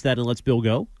goes against that and lets Bill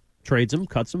go? Trades him,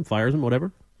 cuts him, fires him,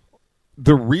 whatever?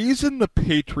 The reason the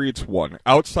Patriots won,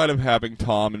 outside of having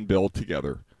Tom and Bill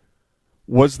together,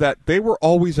 was that they were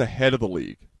always ahead of the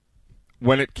league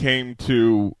when it came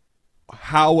to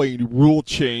how a rule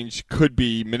change could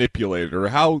be manipulated or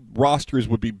how rosters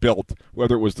would be built,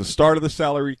 whether it was the start of the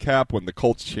salary cap when the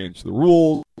Colts changed the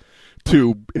rules,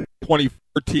 to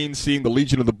 2014 seeing the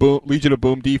Legion of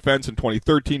Boom defense in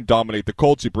 2013 dominate the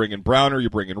Colts. You bring in Browner, you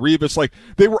bring in Revis. Like,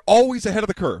 they were always ahead of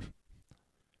the curve.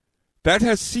 That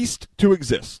has ceased to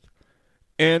exist.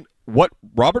 And what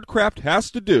Robert Kraft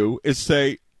has to do is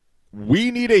say,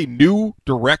 we need a new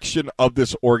direction of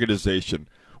this organization.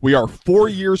 We are 4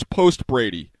 years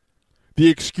post-Brady. The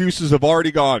excuses have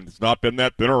already gone. It's not been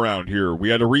around here. We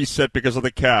had a reset because of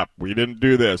the cap. We didn't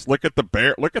do this. Look at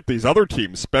these other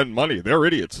teams spend money. They're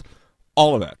idiots.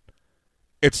 All of that.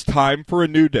 It's time for a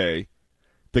new day.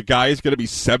 The guy is going to be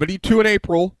 72 in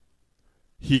April.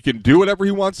 He can do whatever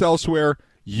he wants elsewhere.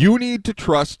 You need to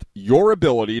trust your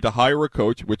ability to hire a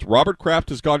coach, which Robert Kraft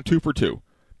has gone 2 for 2.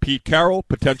 Pete Carroll,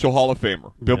 potential Hall of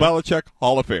Famer. Bill Belichick,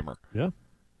 Hall of Famer. Yeah.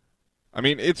 I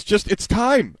mean, it's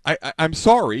time. I'm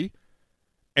sorry.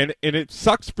 And it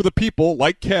sucks for the people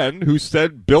like Ken who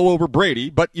said Bill over Brady,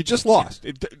 but you just lost.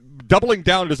 Doubling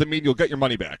down doesn't mean you'll get your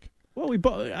money back. Well,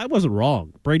 I wasn't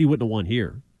wrong. Brady wouldn't have won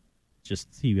here.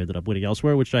 Just he ended up winning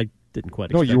elsewhere, which I didn't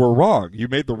quite expect. No, you were wrong. You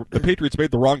made the Patriots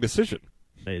made the wrong decision.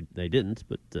 They didn't,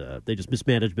 but they just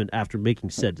mismanagement after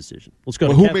making said decision. Let's go.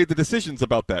 Well, who made the decisions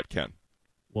about that, Ken?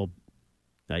 Well,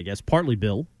 I guess partly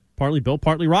Bill, partly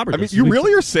Robert. I mean, you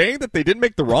really are saying that they didn't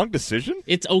make the wrong decision?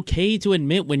 It's okay to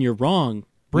admit when you're wrong.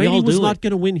 Brady was not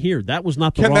going to win here. That was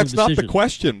not the wrong decision. That's not the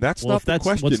question. That's not the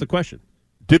question. What's the question?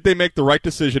 Did they make the right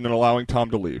decision in allowing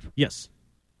Tom to leave? Yes.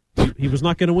 He was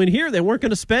not going to win here. They weren't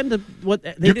going to spend what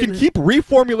they You can keep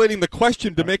reformulating the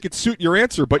question to make it suit your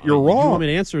answer, but you're wrong. You want me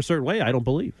to answer a certain way? I don't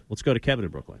believe. Let's go to Kevin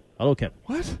in Brooklyn. Hello, Kevin.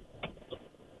 What?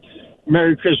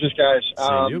 Merry Christmas, guys.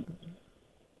 Same you.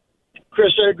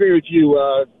 Chris, I agree with you.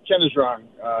 Ken is wrong.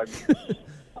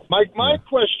 My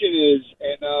question is,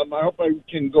 and I hope I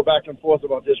can go back and forth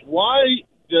about this, why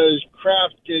does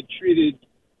Kraft get treated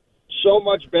so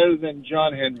much better than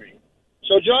John Henry?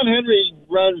 So John Henry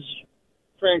runs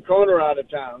Francona out of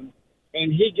town,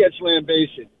 and he gets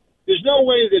lambasted. There's no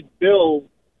way that Bill,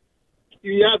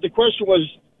 the question was,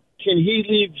 can he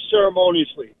leave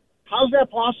ceremoniously? How's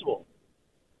that possible?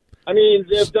 I mean,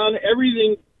 they've done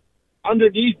everything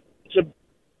underneath to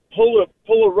pull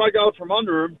a rug out from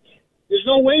under him. There's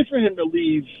no way for him to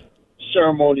leave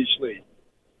ceremoniously.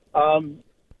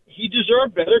 He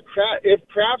deserved better. If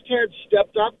Kraft had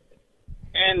stepped up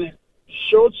and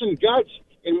showed some guts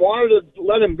and wanted to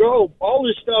let him go. All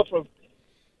this stuff of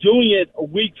doing it a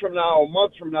week from now, a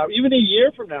month from now, even a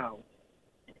year from now.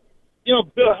 You know,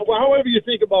 however you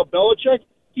think about Belichick,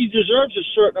 he deserves a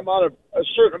certain amount of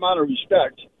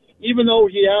respect, even though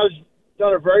he has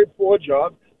done a very poor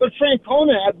job. But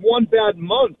Francona had one bad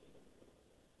month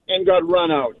and got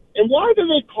run out. And why do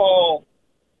they call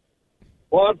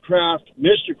Bob Kraft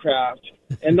Mr. Kraft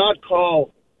and not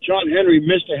call John Henry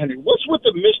Mr. Henry? What's with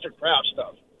the Mr. Kraft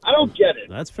stuff? I don't get it.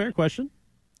 That's a fair question.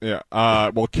 Yeah.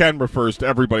 Well, Ken refers to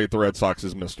everybody at the Red Sox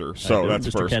as Mr. So that's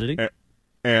Mr. first. Kennedy.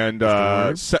 And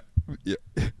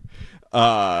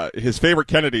his favorite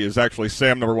Kennedy is actually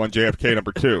Sam #1, JFK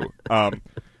 #2.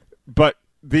 But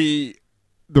the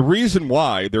reason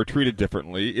why they're treated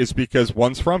differently is because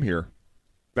one's from here.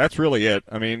 That's really it.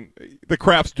 I mean, the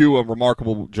Krafts do a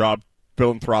remarkable job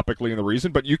philanthropically in the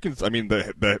reason, but you can, I mean,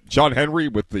 the John Henry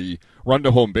with the run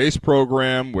to home base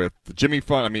program, with the Jimmy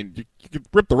Fund, I mean, you could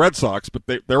rip the Red Sox, but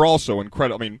they're also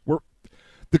incredible. I mean,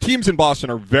 the teams in Boston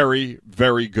are very,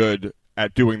 very good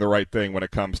at doing the right thing when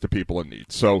it comes to people in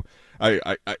need. So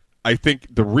I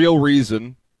think the real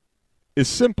reason is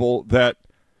simple, that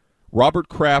Robert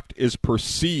Kraft is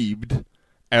perceived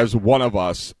as one of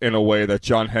us in a way that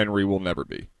John Henry will never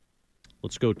be.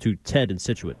 Let's go to Ted in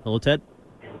Scituate. Hello, Ted.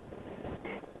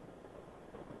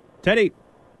 Teddy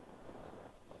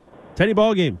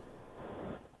ball game.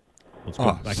 Let's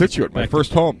go back Scituate, my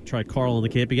first home. Try Carl in the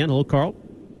camp again. Hello, Carl.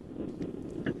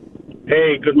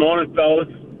 Hey, good morning, fellas.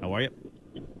 How are you?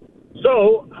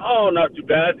 So, not too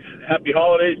bad. Happy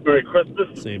holidays, Merry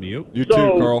Christmas. Same to you. You too,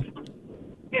 Carl.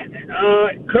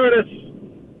 Curtis,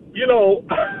 you know,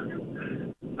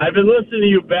 I've been listening to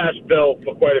you bash Bill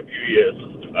for quite a few years.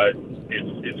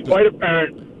 It's quite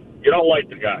apparent you don't like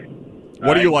the guy.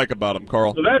 What do you like about him,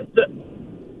 Carl? Well, I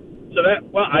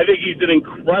think he's an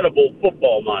incredible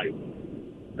football mind.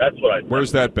 That's what I think.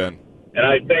 Where's that been? And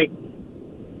I think,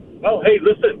 well, hey,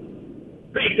 listen,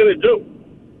 what are you going to do?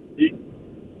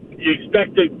 You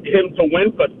expect him to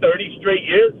win for 30 straight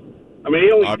years? I mean,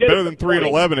 he only did better than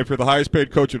 3-11. If you're the highest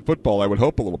paid coach in football, I would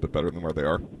hope a little bit better than where they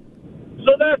are.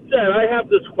 So that said, I have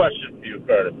this question for you,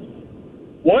 Curtis.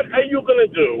 What are you going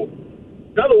to do?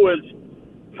 In other words,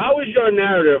 how is your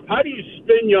narrative? How do you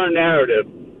spin your narrative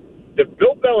if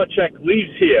Bill Belichick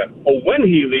leaves here, or when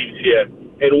he leaves here,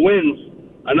 and wins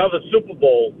another Super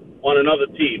Bowl on another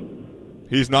team?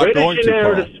 He's not going to, Carl. Where does your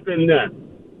narrative spin then?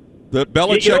 The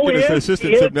Belichick and his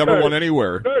assistants have never won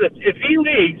anywhere. Curtis, if he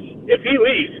leaves,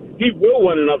 he will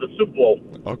win another Super Bowl.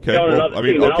 Okay, well, I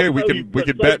mean, okay, we can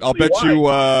bet. I'll bet you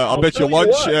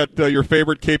lunch at your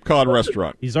favorite Cape Cod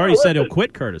restaurant. He's already said he'll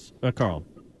quit, Carl.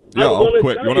 Yeah, I'll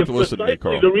quit. You don't have to listen to me,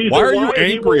 Carl. Why are you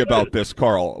angry about this,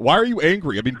 Carl? Why are you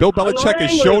angry? I mean, Bill Belichick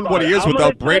has shown what he is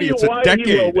without Brady. It's a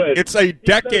decade. It's a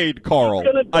decade, Carl.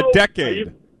 A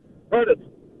decade. Curtis,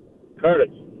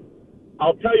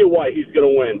 I'll tell you why he's going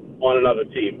to win on another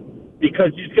team.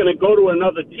 Because he's going to go to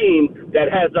another team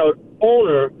that has an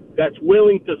owner that's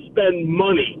willing to spend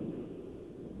money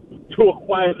to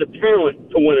acquire the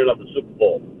talent to win another Super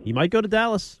Bowl. He might go to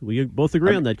Dallas. We both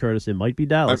agree on that, Curtis. It might be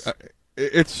Dallas.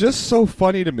 It's just so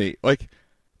funny to me. Like,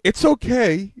 it's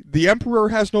okay. The emperor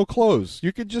has no clothes.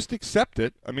 You can just accept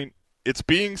it. I mean, it's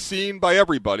being seen by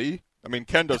everybody. I mean,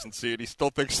 Ken doesn't see it. He still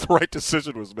thinks the right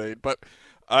decision was made. But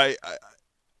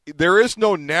there is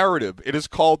no narrative. It is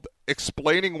called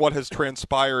explaining what has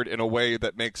transpired in a way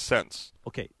that makes sense.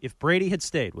 Okay, if Brady had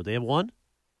stayed, would they have won?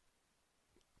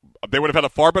 They would have had a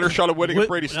far better shot of winning if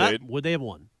Brady stayed. Would they have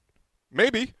won?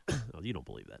 Maybe. Oh, you don't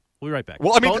believe that. We'll be right back.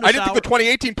 Well, I mean, I didn't think the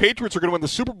 2018 Patriots are going to win the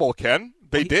Super Bowl, Ken.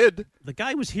 They did. The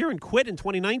guy was here and quit in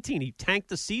 2019. He tanked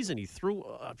the season. He threw.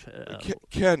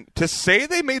 Ken, to say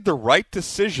they made the right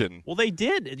decision. Well, they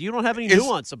did. You don't have any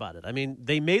nuance about it. I mean,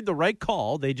 they made the right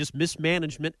call. They just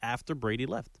mismanagement after Brady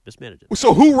left. Mismanaged it.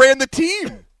 So who ran the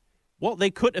team? Well,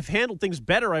 they could have handled things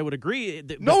better, I would agree.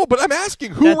 No, but I'm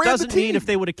asking, who ran the team? That doesn't mean if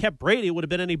they would have kept Brady, it would have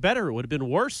been any better. It would have been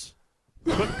worse.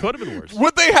 Could have been worse.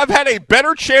 Would they have had a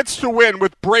better chance to win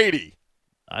with Brady?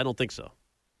 I don't think so.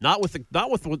 Not with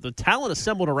the talent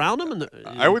assembled around him.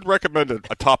 I would recommend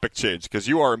a topic change because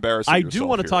you are embarrassing yourself. I do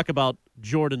want to here. talk about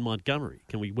Jordan Montgomery.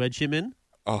 Can we wedge him in?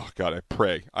 Oh, God, I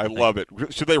pray. I love it.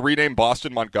 Should they rename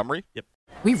Boston Montgomery? Yep.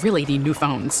 We really need new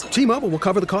phones. T-Mobile will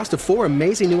cover the cost of 4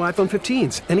 amazing new iPhone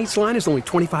 15s, and each line is only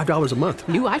 $25 a month.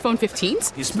 New iPhone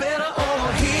 15s? It's better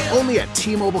over here. Only at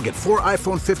T-Mobile, get 4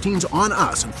 iPhone 15s on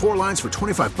us and 4 lines for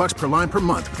 $25 per line per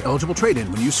month with eligible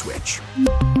trade-in when you switch.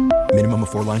 Minimum Minimum of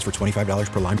 4 lines for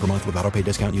 $25 per line per month with auto pay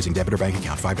discount using debit or bank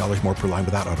account. $5 more per line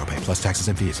without auto pay, plus taxes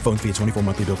and fees. Phone fee at 24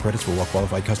 monthly bill credits for well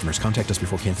qualified customers. Contact us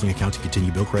before canceling account to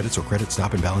continue bill credits or credit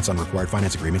stop and balance on required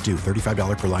finance agreement due.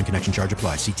 $35 per line connection charge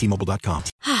applies. See T-Mobile.com.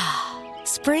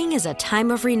 Spring is a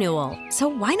time of renewal, so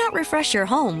why not refresh your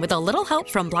home with a little help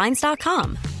from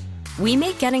Blinds.com? We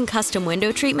make getting custom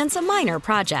window treatments a minor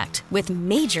project with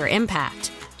major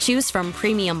impact. Choose from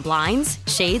premium blinds,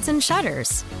 shades, and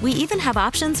shutters. We even have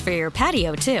options for your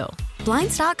patio, too.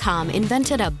 Blinds.com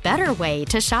invented a better way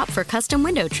to shop for custom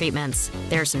window treatments.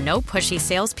 There's no pushy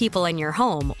salespeople in your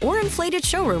home or inflated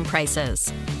showroom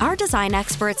prices. Our design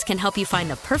experts can help you find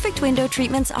the perfect window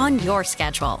treatments on your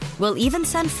schedule. We'll even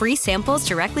send free samples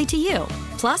directly to you.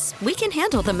 Plus, we can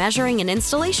handle the measuring and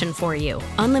installation for you.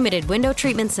 Unlimited window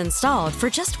treatments installed for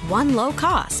just one low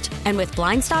cost. And with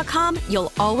Blinds.com,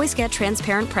 you'll always get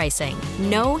transparent pricing.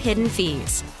 No hidden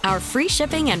fees. Our free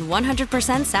shipping and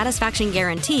 100% satisfaction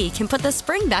guarantee can put the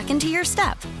spring back into your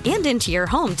step and into your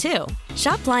home, too.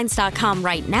 Shop Blinds.com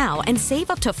right now and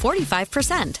save up to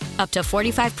 45%. Up to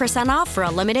 45% off for a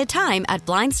limited time at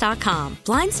Blinds.com.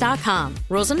 Blinds.com.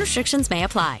 Rules and restrictions may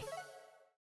apply.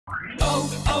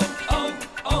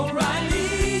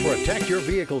 Protect your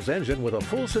vehicle's engine with a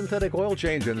full synthetic oil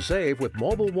change and save with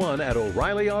Mobile One at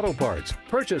O'Reilly Auto Parts.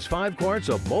 Purchase 5 quarts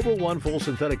of Mobile One full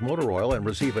synthetic motor oil and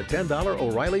receive a $10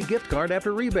 O'Reilly gift card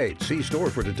after rebate. See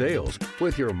store for details.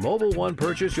 With your Mobile One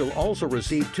purchase, you'll also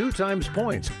receive 2 times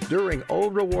points during O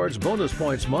Rewards Bonus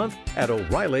Points Month at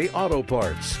O'Reilly Auto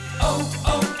Parts.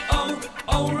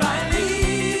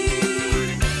 O'Reilly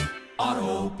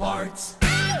Auto Parts.